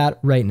a look at that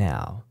right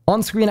now.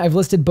 On screen, I've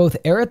listed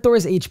both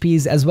Erethdor's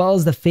HPs as well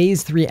as the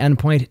phase 3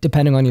 endpoint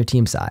depending on your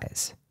team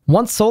size.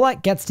 Once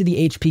Solak gets to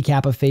the HP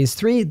cap of phase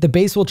 3, the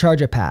base will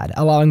charge a pad,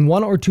 allowing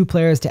 1 or 2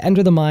 players to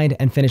enter the Mind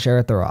and finish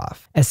Erethdor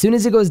off. As soon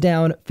as it goes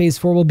down, phase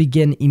 4 will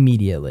begin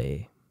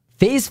immediately.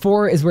 Phase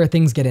 4 is where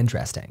things get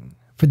interesting.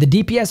 For the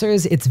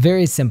DPSers, it's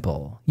very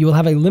simple. You will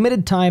have a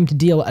limited time to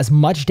deal as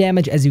much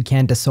damage as you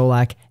can to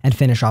Solak and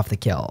finish off the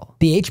kill.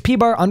 The HP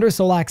bar under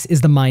Solak's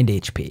is the Mind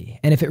HP,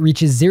 and if it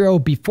reaches 0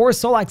 before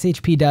Solak's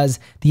HP does,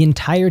 the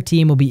entire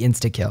team will be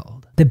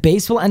insta-killed. The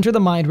base will enter the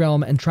Mind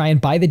Realm and try and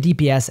buy the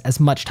DPS as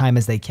much time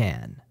as they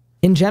can.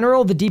 In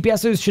general, the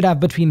DPSers should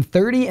have between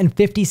 30 and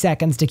 50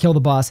 seconds to kill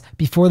the boss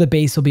before the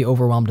base will be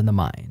overwhelmed in the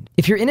Mind.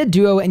 If you're in a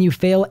duo and you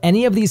fail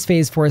any of these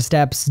phase 4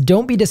 steps,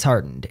 don't be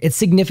disheartened. It's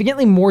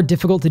significantly more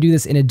difficult to do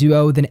this in a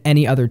duo than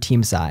any other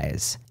team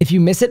size. If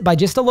you miss it by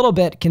just a little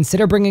bit,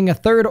 consider bringing a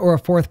 3rd or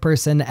a 4th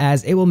person,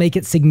 as it will make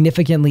it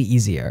significantly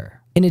easier.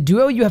 In a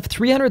duo, you have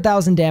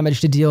 300,000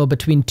 damage to deal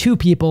between 2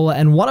 people,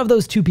 and one of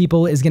those 2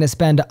 people is going to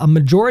spend a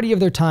majority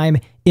of their time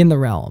in the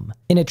realm.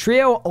 In a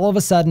trio, all of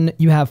a sudden,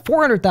 you have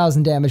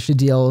 400,000 damage to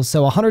deal,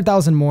 so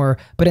 100,000 more,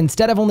 but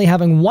instead of only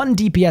having 1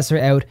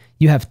 DPSer out,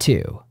 you have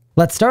 2.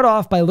 Let's start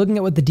off by looking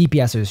at what the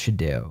DPSers should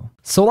do.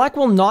 Solak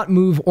will not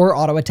move or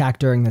auto-attack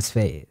during this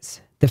phase.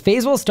 The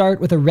phase will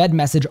start with a red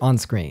message on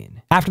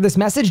screen. After this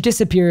message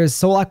disappears,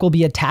 Solak will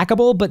be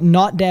attackable but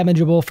not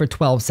damageable for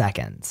 12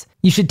 seconds.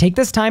 You should take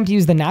this time to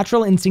use the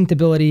Natural Instinct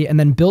ability and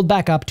then build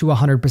back up to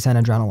 100%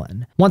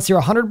 adrenaline. Once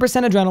you're 100%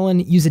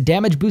 adrenaline, use a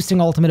damage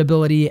boosting ultimate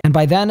ability, and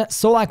by then,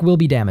 Solak will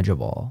be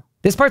damageable.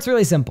 This part's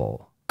really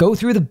simple. Go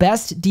through the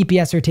best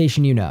DPS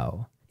rotation you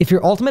know. If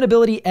your ultimate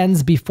ability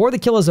ends before the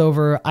kill is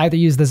over, either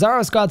use the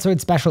Zaros Godsword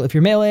special if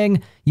you're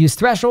meleeing, use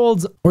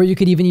Thresholds, or you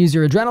could even use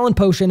your Adrenaline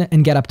Potion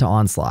and get up to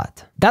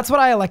Onslaught. That's what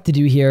I elect to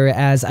do here,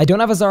 as I don't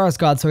have a Zaros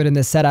Godsword in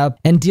this setup,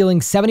 and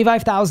dealing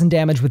 75,000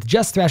 damage with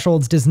just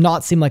Thresholds does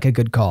not seem like a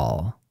good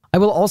call. I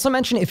will also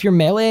mention if you're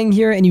meleeing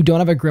here and you don't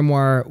have a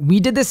Grimoire,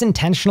 we did this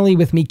intentionally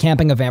with me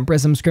camping a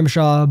Vampirism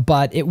Scrimshaw,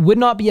 but it would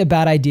not be a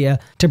bad idea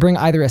to bring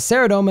either a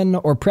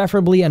Saradomin or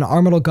preferably an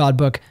Armadyl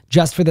Godbook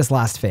just for this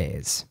last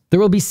phase. There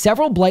will be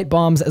several Blight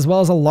Bombs as well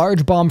as a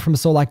large bomb from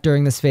Solak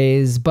during this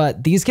phase,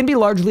 but these can be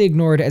largely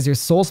ignored as your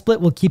Soul Split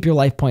will keep your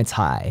life points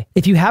high.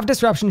 If you have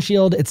Disruption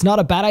Shield, it's not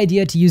a bad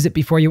idea to use it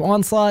before you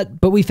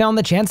Onslaught, but we found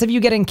the chance of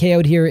you getting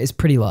KO'd here is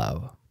pretty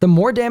low. The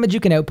more damage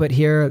you can output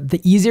here, the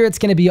easier it's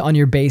going to be on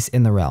your base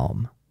in the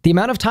realm. The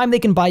amount of time they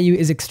can buy you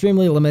is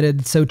extremely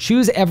limited, so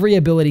choose every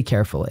ability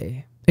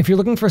carefully. If you're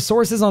looking for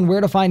sources on where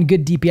to find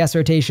good DPS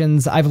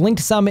rotations, I've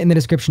linked some in the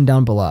description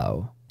down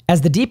below. As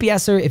the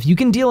DPSer, if you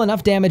can deal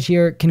enough damage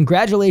here,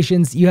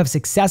 congratulations, you have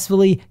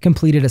successfully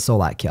completed a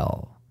Solak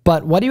kill.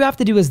 But what do you have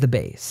to do as the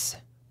base?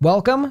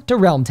 Welcome to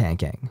realm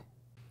tanking.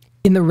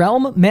 In the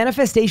realm,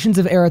 manifestations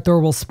of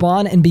Erethdor will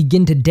spawn and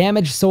begin to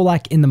damage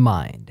Solak in the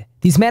mind.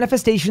 These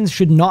manifestations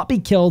should not be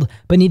killed,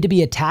 but need to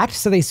be attacked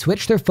so they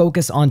switch their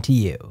focus onto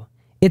you.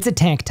 It's a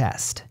tank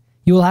test.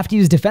 You will have to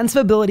use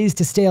defensive abilities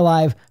to stay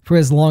alive for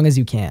as long as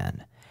you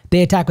can.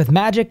 They attack with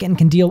magic and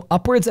can deal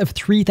upwards of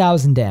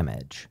 3,000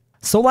 damage.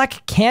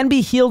 Solak can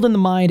be healed in the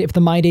mind if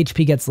the mind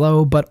HP gets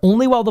low, but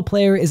only while the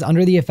player is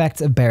under the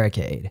effects of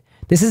Barricade.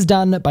 This is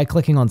done by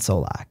clicking on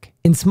Solak.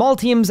 In small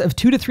teams of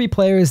 2 to 3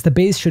 players, the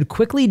base should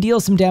quickly deal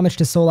some damage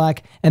to Solak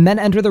and then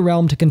enter the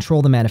realm to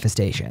control the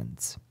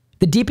manifestations.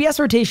 The DPS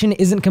rotation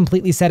isn't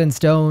completely set in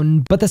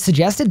stone, but the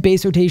suggested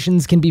base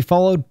rotations can be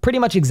followed pretty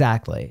much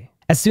exactly.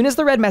 As soon as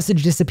the red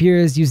message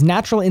disappears, use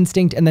Natural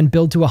Instinct and then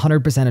build to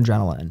 100%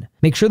 Adrenaline.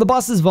 Make sure the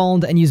boss is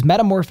vulned and use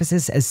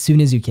Metamorphosis as soon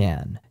as you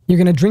can. You're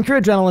going to drink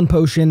your Adrenaline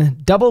Potion,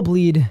 Double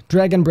Bleed,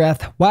 Dragon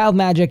Breath, Wild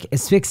Magic,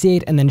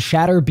 Asphyxiate, and then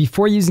Shatter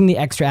before using the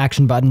extra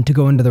action button to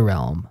go into the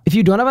realm. If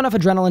you don't have enough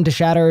Adrenaline to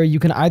Shatter, you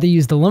can either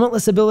use the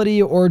Limitless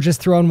ability or just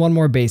throw in one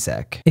more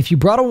basic. If you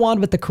brought a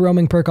wand with the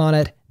Corroming perk on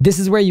it, this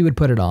is where you would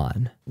put it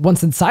on.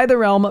 Once inside the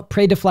realm,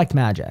 pray Deflect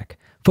Magic.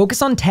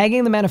 Focus on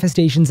tagging the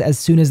manifestations as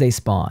soon as they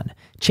spawn.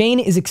 Chain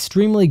is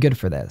extremely good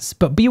for this,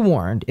 but be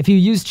warned, if you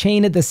use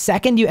Chain the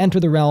second you enter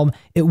the realm,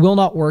 it will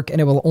not work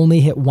and it will only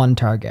hit one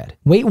target.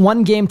 Wait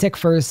one game tick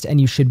first and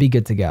you should be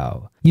good to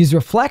go. Use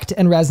Reflect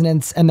and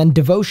Resonance and then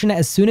Devotion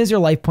as soon as your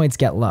life points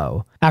get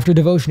low. After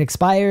Devotion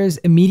expires,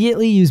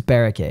 immediately use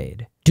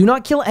Barricade. Do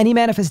not kill any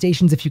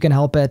manifestations if you can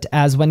help it,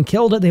 as when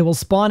killed, they will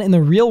spawn in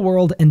the real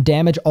world and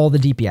damage all the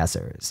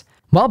DPSers.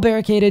 While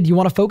barricaded, you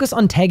want to focus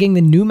on tagging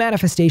the new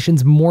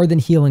manifestations more than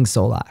healing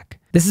Solak.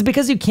 This is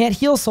because you can't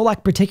heal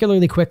Solak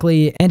particularly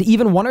quickly, and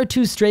even 1 or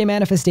 2 stray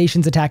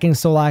manifestations attacking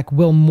Solak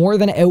will more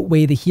than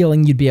outweigh the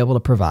healing you'd be able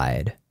to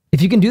provide.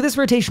 If you can do this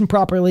rotation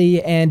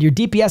properly, and your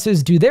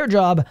DPSers do their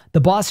job,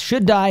 the boss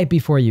should die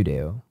before you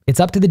do. It's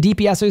up to the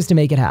DPSers to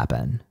make it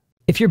happen.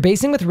 If you're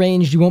basing with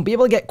ranged, you won't be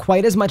able to get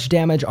quite as much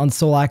damage on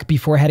Solak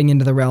before heading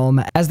into the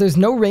realm, as there's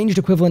no ranged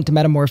equivalent to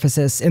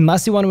Metamorphosis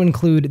unless you want to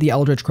include the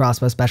Eldritch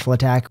Crossbow special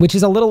attack, which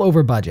is a little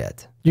over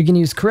budget. You can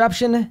use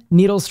Corruption,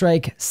 Needle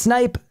Strike,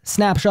 Snipe,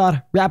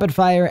 Snapshot, Rapid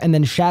Fire, and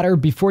then Shatter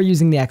before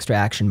using the extra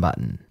action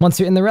button. Once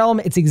you're in the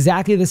realm, it's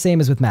exactly the same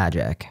as with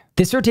magic.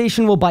 This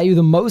rotation will buy you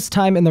the most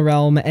time in the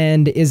realm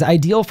and is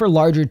ideal for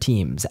larger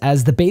teams,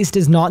 as the base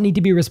does not need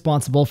to be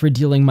responsible for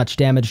dealing much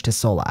damage to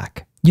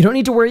Solak. You don't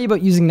need to worry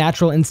about using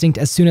Natural Instinct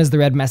as soon as the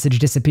red message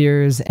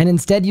disappears, and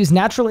instead use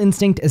Natural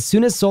Instinct as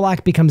soon as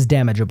Solak becomes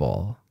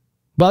damageable.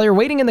 While you're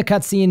waiting in the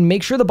cutscene,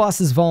 make sure the boss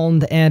is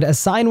vulned and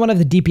assign one of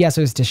the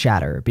DPSers to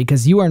Shatter,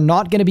 because you are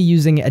not going to be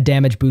using a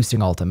damage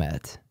boosting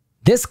ultimate.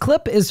 This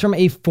clip is from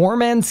a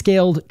 4-man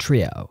scaled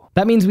trio.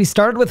 That means we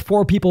started with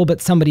 4 people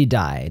but somebody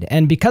died,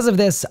 and because of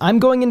this, I'm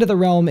going into the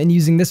realm and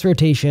using this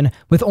rotation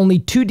with only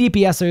 2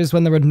 DPSers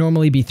when there would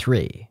normally be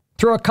 3.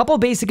 Throw a couple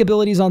basic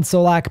abilities on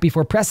Solak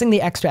before pressing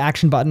the extra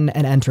action button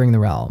and entering the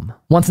realm.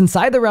 Once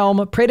inside the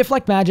realm, pray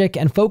Deflect Magic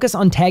and focus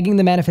on tagging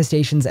the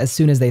manifestations as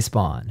soon as they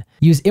spawn.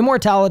 Use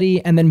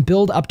Immortality and then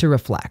build up to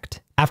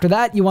Reflect. After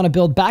that, you want to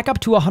build back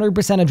up to 100%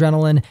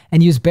 Adrenaline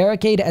and use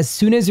Barricade as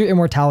soon as your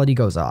Immortality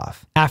goes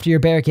off. After your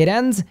Barricade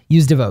ends,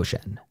 use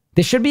Devotion.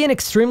 This should be an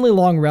extremely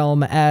long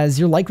realm, as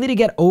you're likely to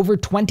get over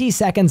 20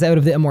 seconds out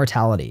of the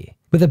Immortality.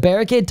 With a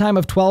barricade time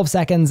of 12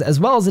 seconds as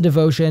well as a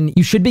devotion,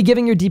 you should be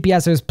giving your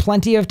DPSers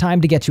plenty of time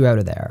to get you out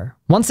of there.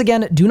 Once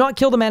again, do not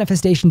kill the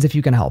manifestations if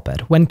you can help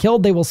it. When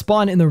killed, they will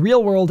spawn in the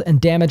real world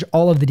and damage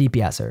all of the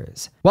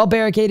DPSers. While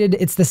barricaded,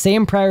 it's the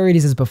same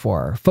priorities as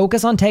before.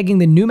 Focus on tagging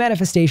the new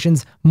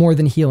manifestations more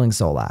than healing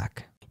Solak.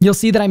 You'll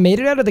see that I made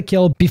it out of the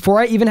kill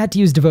before I even had to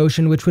use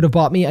devotion, which would have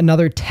bought me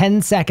another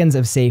 10 seconds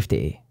of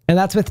safety. And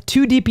that's with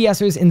 2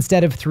 DPSers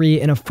instead of 3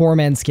 in a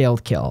 4-man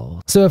scaled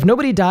kill. So if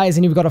nobody dies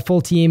and you've got a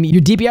full team,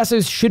 your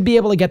DPSers should be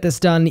able to get this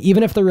done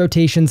even if the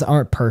rotations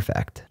aren't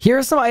perfect. Here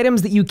are some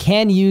items that you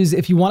can use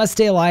if you want to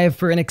stay alive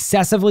for an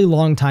excessively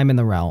long time in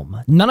the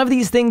realm. None of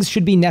these things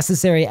should be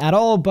necessary at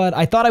all, but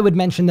I thought I would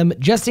mention them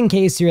just in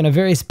case you're in a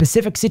very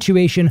specific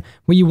situation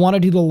where you want to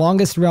do the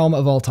longest realm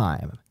of all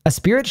time. A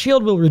Spirit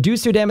Shield will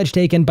reduce your damage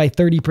taken by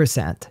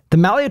 30%. The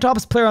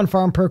Malleotops player on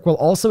farm perk will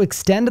also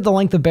extend the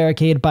length of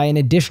barricade by an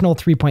additional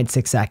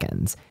 3.6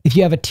 seconds. If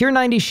you have a tier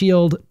 90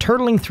 shield,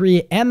 Turtling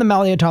 3, and the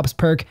Malleotops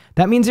perk,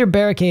 that means your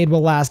barricade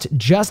will last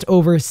just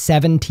over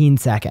 17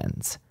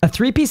 seconds. A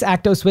 3-piece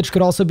Acto switch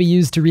could also be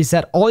used to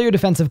reset all your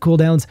defensive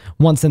cooldowns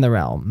once in the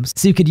realms.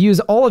 So you could use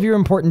all of your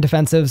important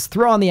defensives,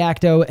 throw on the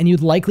Acto, and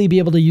you'd likely be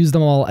able to use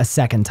them all a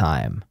second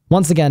time.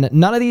 Once again,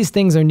 none of these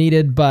things are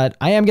needed, but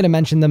I am going to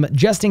mention them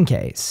just in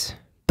case.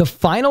 The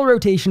final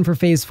rotation for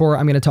Phase 4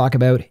 I'm going to talk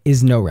about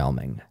is no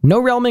realming.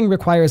 No realming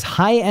requires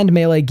high-end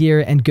melee gear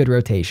and good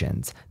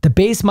rotations. The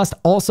base must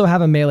also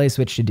have a melee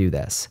switch to do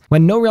this.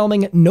 When no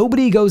realming,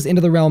 nobody goes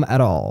into the realm at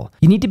all.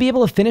 You need to be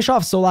able to finish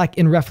off Solak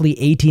in roughly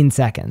 18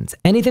 seconds.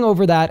 Anything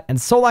over that, and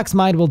Solak's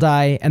mind will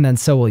die, and then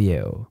so will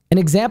you. An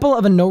example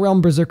of a no-realm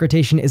berserk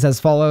rotation is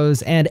as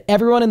follows, and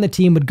everyone in the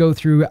team would go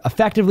through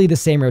effectively the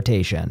same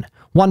rotation.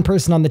 One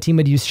person on the team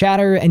would use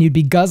Shatter, and you'd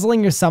be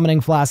guzzling your summoning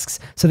flasks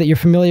so that your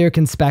familiar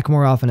can spec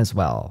more often as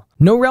well.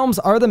 No realms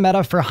are the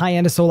meta for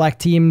high-end Solak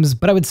teams,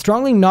 but I would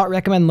strongly not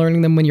recommend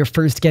learning them when you're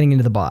first getting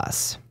into the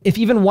boss. If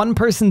even one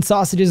person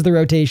sausages the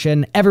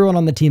rotation, everyone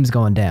on the team's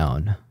going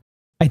down.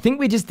 I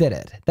think we just did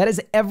it. That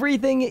is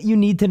everything you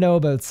need to know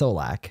about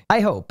Solak.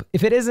 I hope.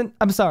 If it isn't,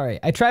 I'm sorry.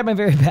 I tried my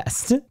very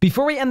best.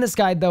 Before we end this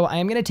guide though, I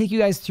am going to take you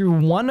guys through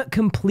one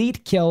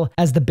complete kill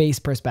as the base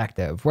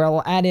perspective, where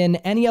I'll add in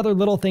any other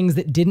little things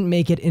that didn't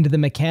make it into the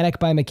mechanic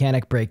by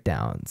mechanic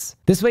breakdowns.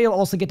 This way you'll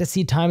also get to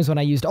see times when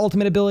I used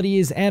ultimate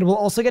abilities, and we'll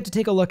also get to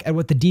take a look at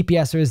what the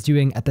DPSer is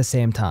doing at the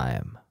same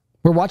time.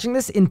 We're watching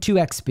this in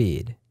 2x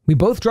speed. We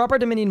both drop our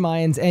Dominion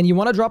Mines, and you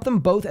want to drop them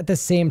both at the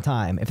same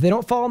time. If they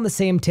don't fall on the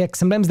same tick,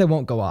 sometimes they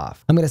won't go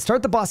off. I'm going to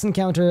start the boss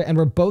encounter, and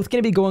we're both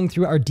going to be going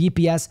through our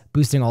DPS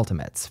boosting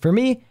ultimates. For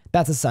me,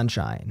 that's a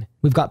Sunshine.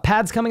 We've got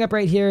pads coming up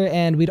right here,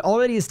 and we'd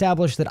already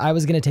established that I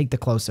was going to take the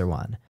closer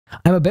one.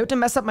 I'm about to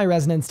mess up my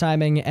resonance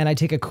timing, and I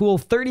take a cool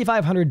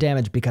 3,500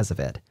 damage because of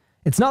it.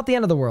 It's not the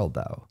end of the world,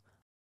 though.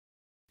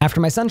 After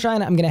my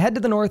Sunshine, I'm going to head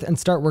to the north and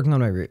start working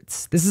on my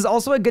roots. This is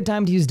also a good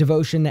time to use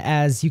Devotion,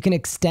 as you can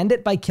extend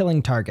it by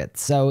killing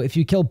targets. So if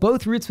you kill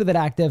both roots with it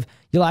active,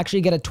 you'll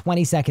actually get a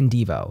 20-second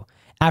Devo.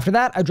 After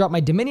that, I drop my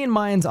Dominion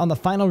Mines on the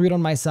final root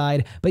on my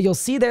side, but you'll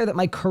see there that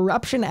my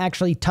Corruption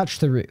actually touched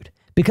the root.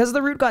 Because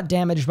the root got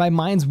damaged, my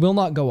mines will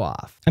not go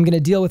off. I'm going to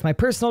deal with my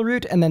personal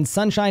root and then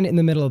Sunshine in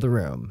the middle of the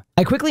room.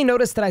 I quickly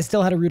noticed that I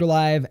still had a root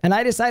alive, and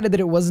I decided that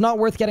it was not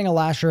worth getting a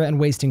Lasher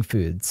and wasting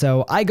food,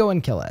 so I go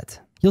and kill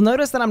it. You'll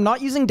notice that I'm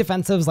not using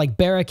defensives like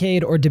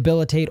Barricade or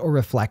Debilitate or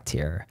Reflect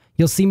here.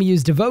 You'll see me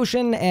use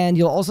Devotion, and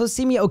you'll also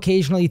see me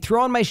occasionally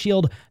throw on my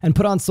shield and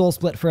put on Soul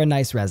Split for a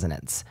nice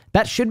resonance.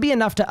 That should be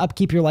enough to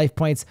upkeep your life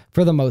points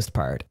for the most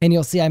part. And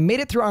you'll see I made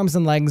it through arms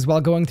and legs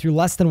while going through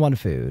less than 1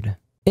 food.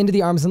 Into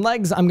the arms and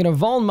legs, I'm going to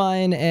Vuln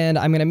mine, and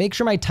I'm going to make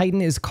sure my Titan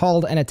is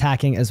called and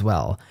attacking as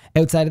well.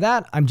 Outside of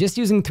that, I'm just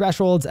using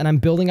thresholds, and I'm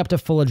building up to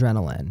full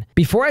adrenaline.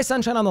 Before I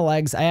Sunshine on the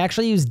legs, I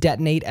actually use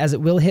Detonate, as it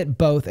will hit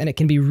both, and it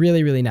can be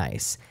really, really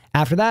nice.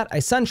 After that, I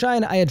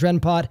Sunshine, I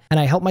Adren Pot, and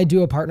I help my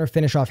duo partner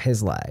finish off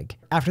his leg.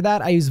 After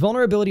that, I use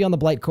Vulnerability on the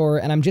Blight Core,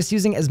 and I'm just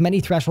using as many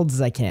thresholds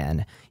as I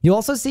can. You'll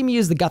also see me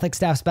use the Gothic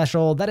Staff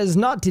special. That is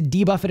not to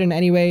debuff it in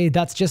any way,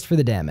 that's just for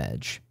the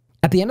damage.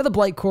 At the end of the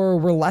Blight Core,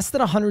 we're less than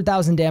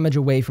 100,000 damage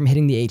away from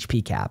hitting the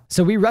HP cap,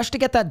 so we rush to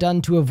get that done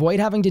to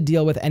avoid having to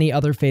deal with any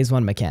other Phase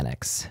 1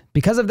 mechanics.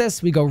 Because of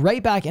this, we go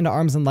right back into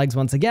arms and legs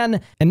once again,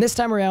 and this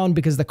time around,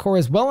 because the core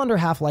is well under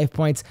half life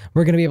points,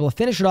 we're going to be able to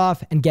finish it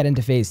off and get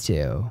into Phase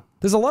 2.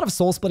 There's a lot of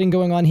soul splitting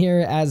going on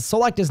here, as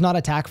Solak does not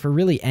attack for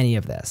really any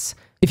of this.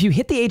 If you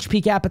hit the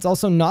HP cap, it's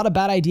also not a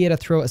bad idea to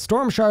throw a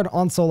Storm Shard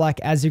on Solak,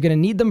 as you're going to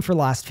need them for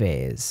last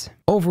phase.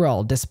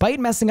 Overall, despite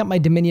messing up my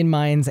Dominion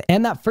Mines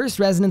and that first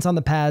resonance on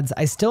the pads,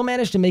 I still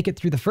managed to make it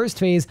through the first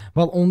phase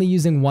while only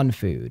using 1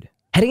 food.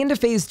 Heading into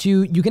Phase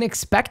 2, you can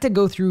expect to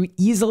go through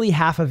easily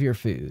half of your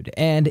food,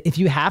 and if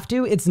you have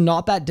to, it's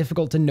not that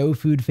difficult to no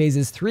food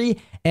Phases 3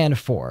 and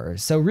 4,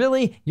 so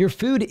really, your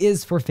food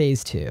is for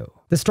Phase 2.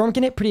 The Storm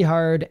can hit pretty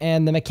hard,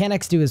 and the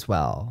mechanics do as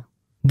well.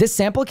 This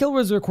sample kill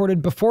was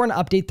recorded before an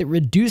update that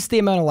reduced the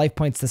amount of life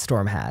points the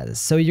Storm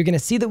has, so you're going to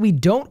see that we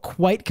don't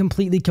quite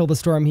completely kill the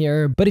Storm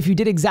here, but if you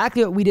did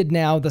exactly what we did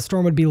now, the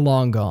Storm would be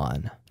long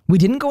gone. We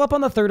didn't go up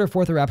on the 3rd or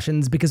 4th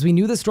eruptions because we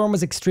knew the Storm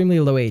was extremely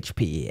low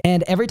HP,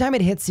 and every time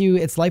it hits you,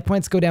 its life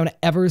points go down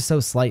ever so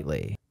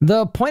slightly.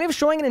 The point of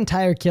showing an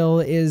entire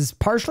kill is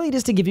partially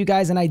just to give you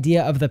guys an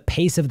idea of the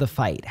pace of the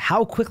fight,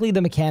 how quickly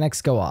the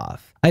mechanics go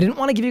off. I didn't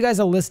want to give you guys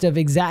a list of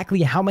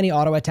exactly how many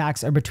auto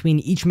attacks are between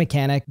each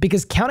mechanic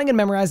because counting and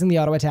memorizing the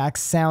auto attacks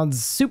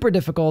sounds super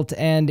difficult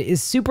and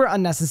is super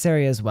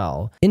unnecessary as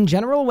well. In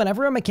general,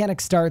 whenever a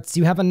mechanic starts,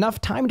 you have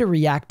enough time to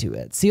react to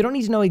it, so you don't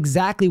need to know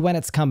exactly when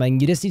it's coming,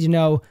 you just need to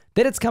know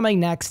that it's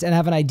coming next and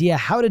have an idea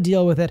how to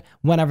deal with it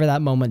whenever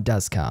that moment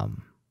does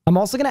come. I'm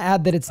also going to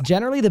add that it's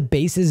generally the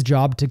base's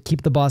job to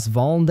keep the boss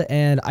vulned,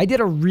 and I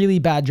did a really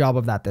bad job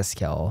of that this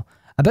kill.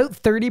 About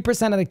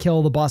 30% of the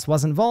kill, the boss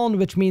wasn't vulned,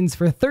 which means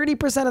for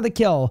 30% of the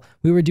kill,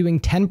 we were doing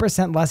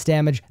 10% less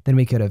damage than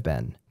we could have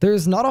been.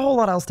 There's not a whole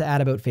lot else to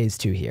add about phase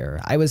 2 here.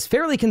 I was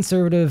fairly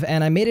conservative,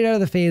 and I made it out of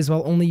the phase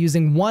while only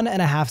using 1.5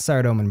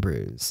 Sardome and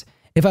Bruise.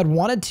 If I'd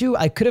wanted to,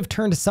 I could have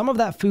turned some of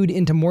that food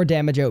into more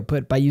damage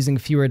output by using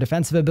fewer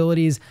defensive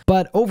abilities,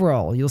 but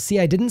overall, you'll see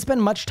I didn't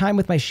spend much time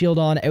with my shield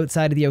on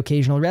outside of the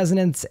occasional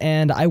resonance,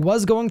 and I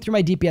was going through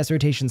my DPS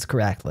rotations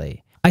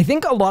correctly. I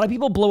think a lot of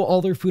people blow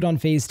all their food on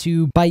phase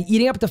 2 by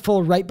eating up to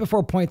full right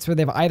before points where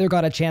they've either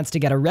got a chance to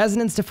get a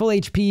resonance to full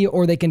HP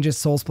or they can just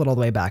soul split all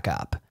the way back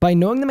up. By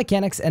knowing the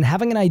mechanics and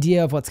having an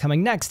idea of what's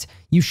coming next,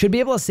 you should be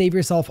able to save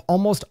yourself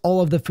almost all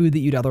of the food that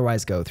you'd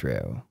otherwise go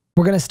through.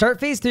 We're going to start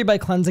phase 3 by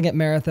cleansing at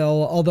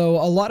Marathil, although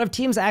a lot of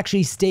teams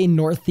actually stay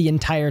north the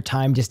entire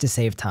time just to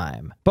save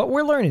time. But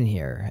we're learning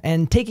here,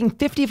 and taking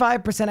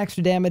 55%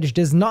 extra damage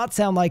does not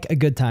sound like a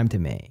good time to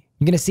me.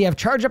 You're going to see I've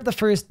charged up the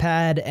first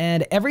pad,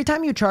 and every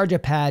time you charge a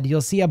pad,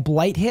 you'll see a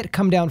Blight hit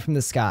come down from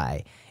the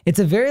sky. It's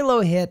a very low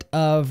hit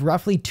of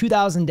roughly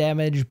 2,000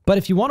 damage, but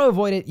if you want to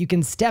avoid it, you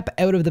can step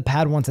out of the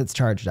pad once it's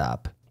charged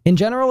up. In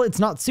general, it's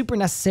not super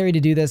necessary to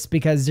do this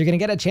because you're going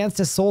to get a chance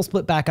to soul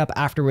split back up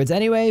afterwards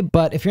anyway,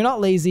 but if you're not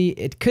lazy,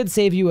 it could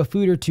save you a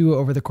food or two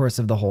over the course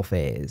of the whole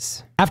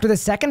phase. After the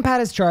second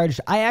pad is charged,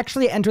 I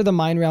actually enter the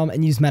Mind Realm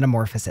and use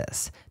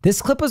Metamorphosis.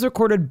 This clip was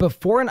recorded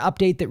before an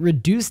update that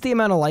reduced the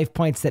amount of life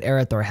points that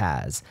Erethdor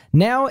has.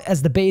 Now,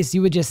 as the base,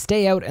 you would just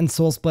stay out and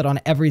soul split on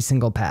every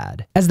single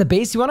pad. As the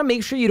base, you want to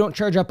make sure you don't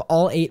charge up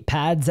all 8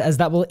 pads as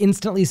that will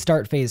instantly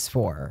start phase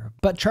 4.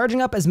 But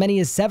charging up as many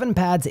as 7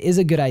 pads is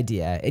a good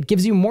idea. It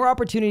gives you more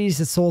opportunities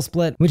to soul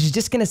split, which is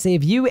just going to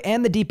save you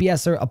and the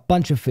DPSer a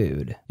bunch of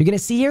food. You're going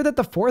to see here that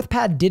the 4th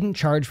pad didn't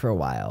charge for a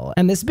while,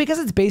 and this is because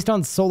it's based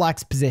on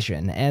Solak's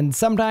position, and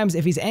sometimes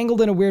if he's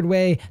angled in a weird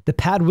way, the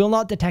pad will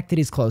not detect that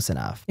he's close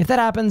enough. If that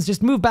happens,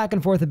 just move back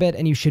and forth a bit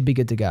and you should be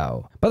good to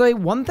go. By the way,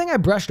 one thing I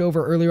brushed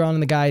over earlier on in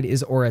the guide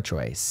is aura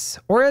choice.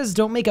 Auras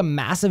don't make a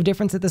massive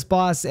difference at this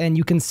boss, and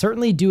you can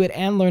certainly do it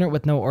and learn it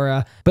with no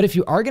aura, but if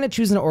you are going to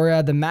choose an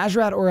aura, the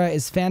Mazrat aura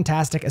is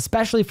fantastic,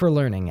 especially for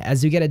learning,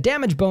 as you get a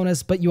damage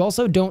bonus, but you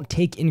also don't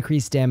take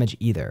increased damage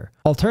either.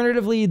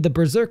 Alternatively, the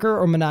Berserker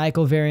or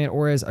Maniacal variant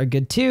auras are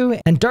good too,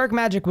 and Dark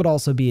Magic would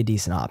also be a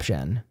decent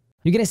option.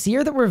 You're going to see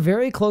here that we're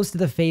very close to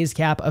the phase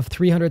cap of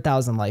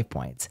 300,000 life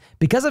points.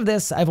 Because of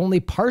this, I've only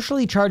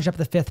partially charged up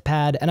the 5th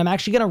pad, and I'm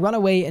actually going to run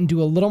away and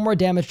do a little more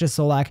damage to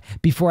Solak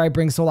before I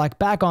bring Solak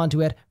back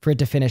onto it for it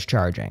to finish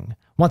charging.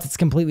 Once it's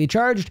completely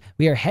charged,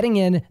 we are heading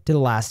in to the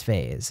last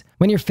phase.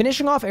 When you're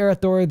finishing off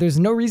Erethdor, there's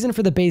no reason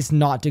for the base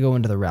not to go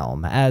into the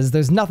realm, as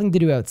there's nothing to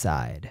do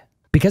outside.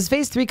 Because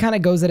phase 3 kind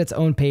of goes at its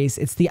own pace,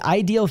 it's the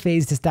ideal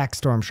phase to stack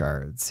storm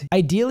shards.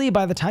 Ideally,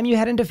 by the time you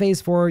head into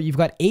phase 4, you've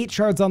got 8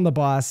 shards on the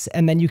boss,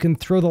 and then you can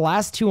throw the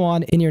last 2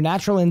 on in your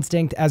natural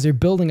instinct as you're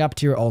building up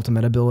to your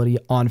ultimate ability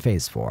on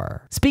phase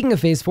 4. Speaking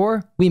of phase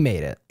 4, we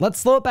made it. Let's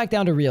slow it back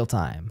down to real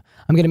time.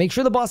 I'm going to make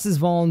sure the boss is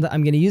vulned,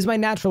 I'm going to use my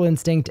natural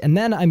instinct, and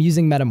then I'm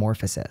using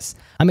Metamorphosis.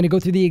 I'm going to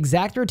go through the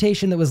exact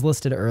rotation that was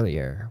listed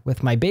earlier,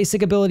 with my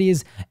basic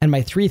abilities and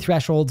my 3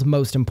 thresholds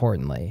most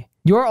importantly.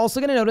 You are also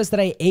going to notice that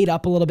I ate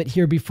up a little bit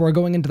here before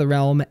going into the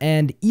realm,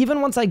 and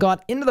even once I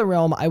got into the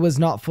realm, I was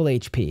not full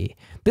HP.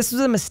 This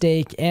was a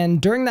mistake,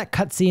 and during that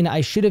cutscene,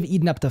 I should have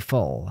eaten up to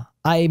full.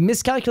 I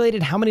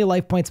miscalculated how many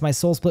life points my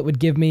soul split would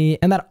give me,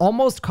 and that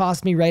almost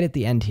cost me right at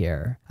the end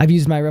here. I've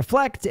used my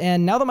Reflect,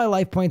 and now that my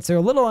life points are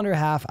a little under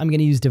half, I'm going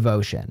to use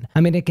Devotion.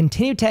 I'm going to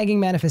continue tagging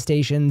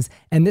manifestations,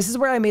 and this is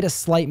where I made a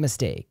slight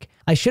mistake.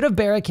 I should have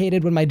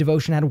barricaded when my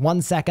Devotion had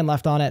 1 second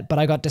left on it, but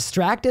I got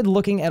distracted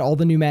looking at all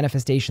the new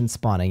manifestations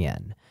spawning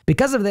in.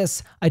 Because of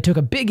this, I took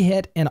a big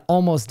hit and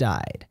almost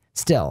died.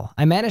 Still,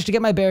 I managed to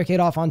get my barricade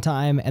off on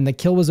time, and the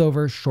kill was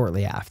over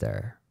shortly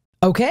after.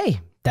 Okay,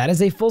 that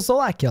is a full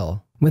Solak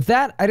kill. With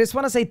that, I just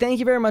want to say thank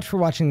you very much for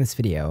watching this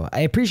video.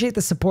 I appreciate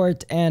the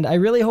support, and I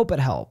really hope it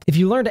helped. If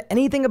you learned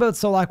anything about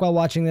Solak while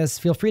watching this,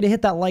 feel free to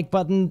hit that like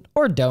button,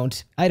 or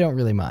don't. I don't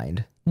really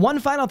mind. One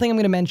final thing I'm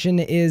going to mention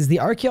is the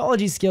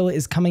archaeology skill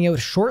is coming out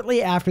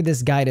shortly after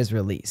this guide is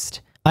released.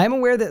 I am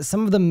aware that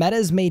some of the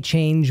metas may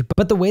change,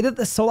 but the way that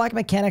the Solak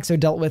mechanics are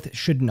dealt with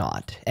should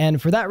not.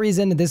 And for that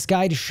reason, this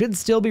guide should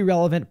still be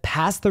relevant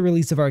past the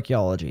release of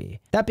archaeology.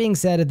 That being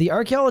said, the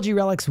archaeology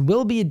relics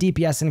will be a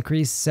DPS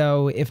increase,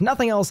 so if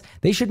nothing else,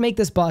 they should make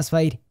this boss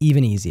fight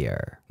even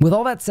easier. With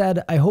all that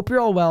said, I hope you're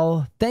all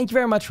well. Thank you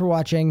very much for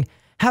watching.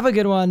 Have a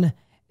good one,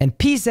 and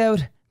peace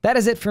out. That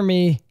is it for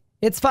me.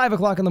 It's 5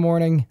 o'clock in the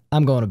morning.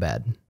 I'm going to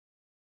bed.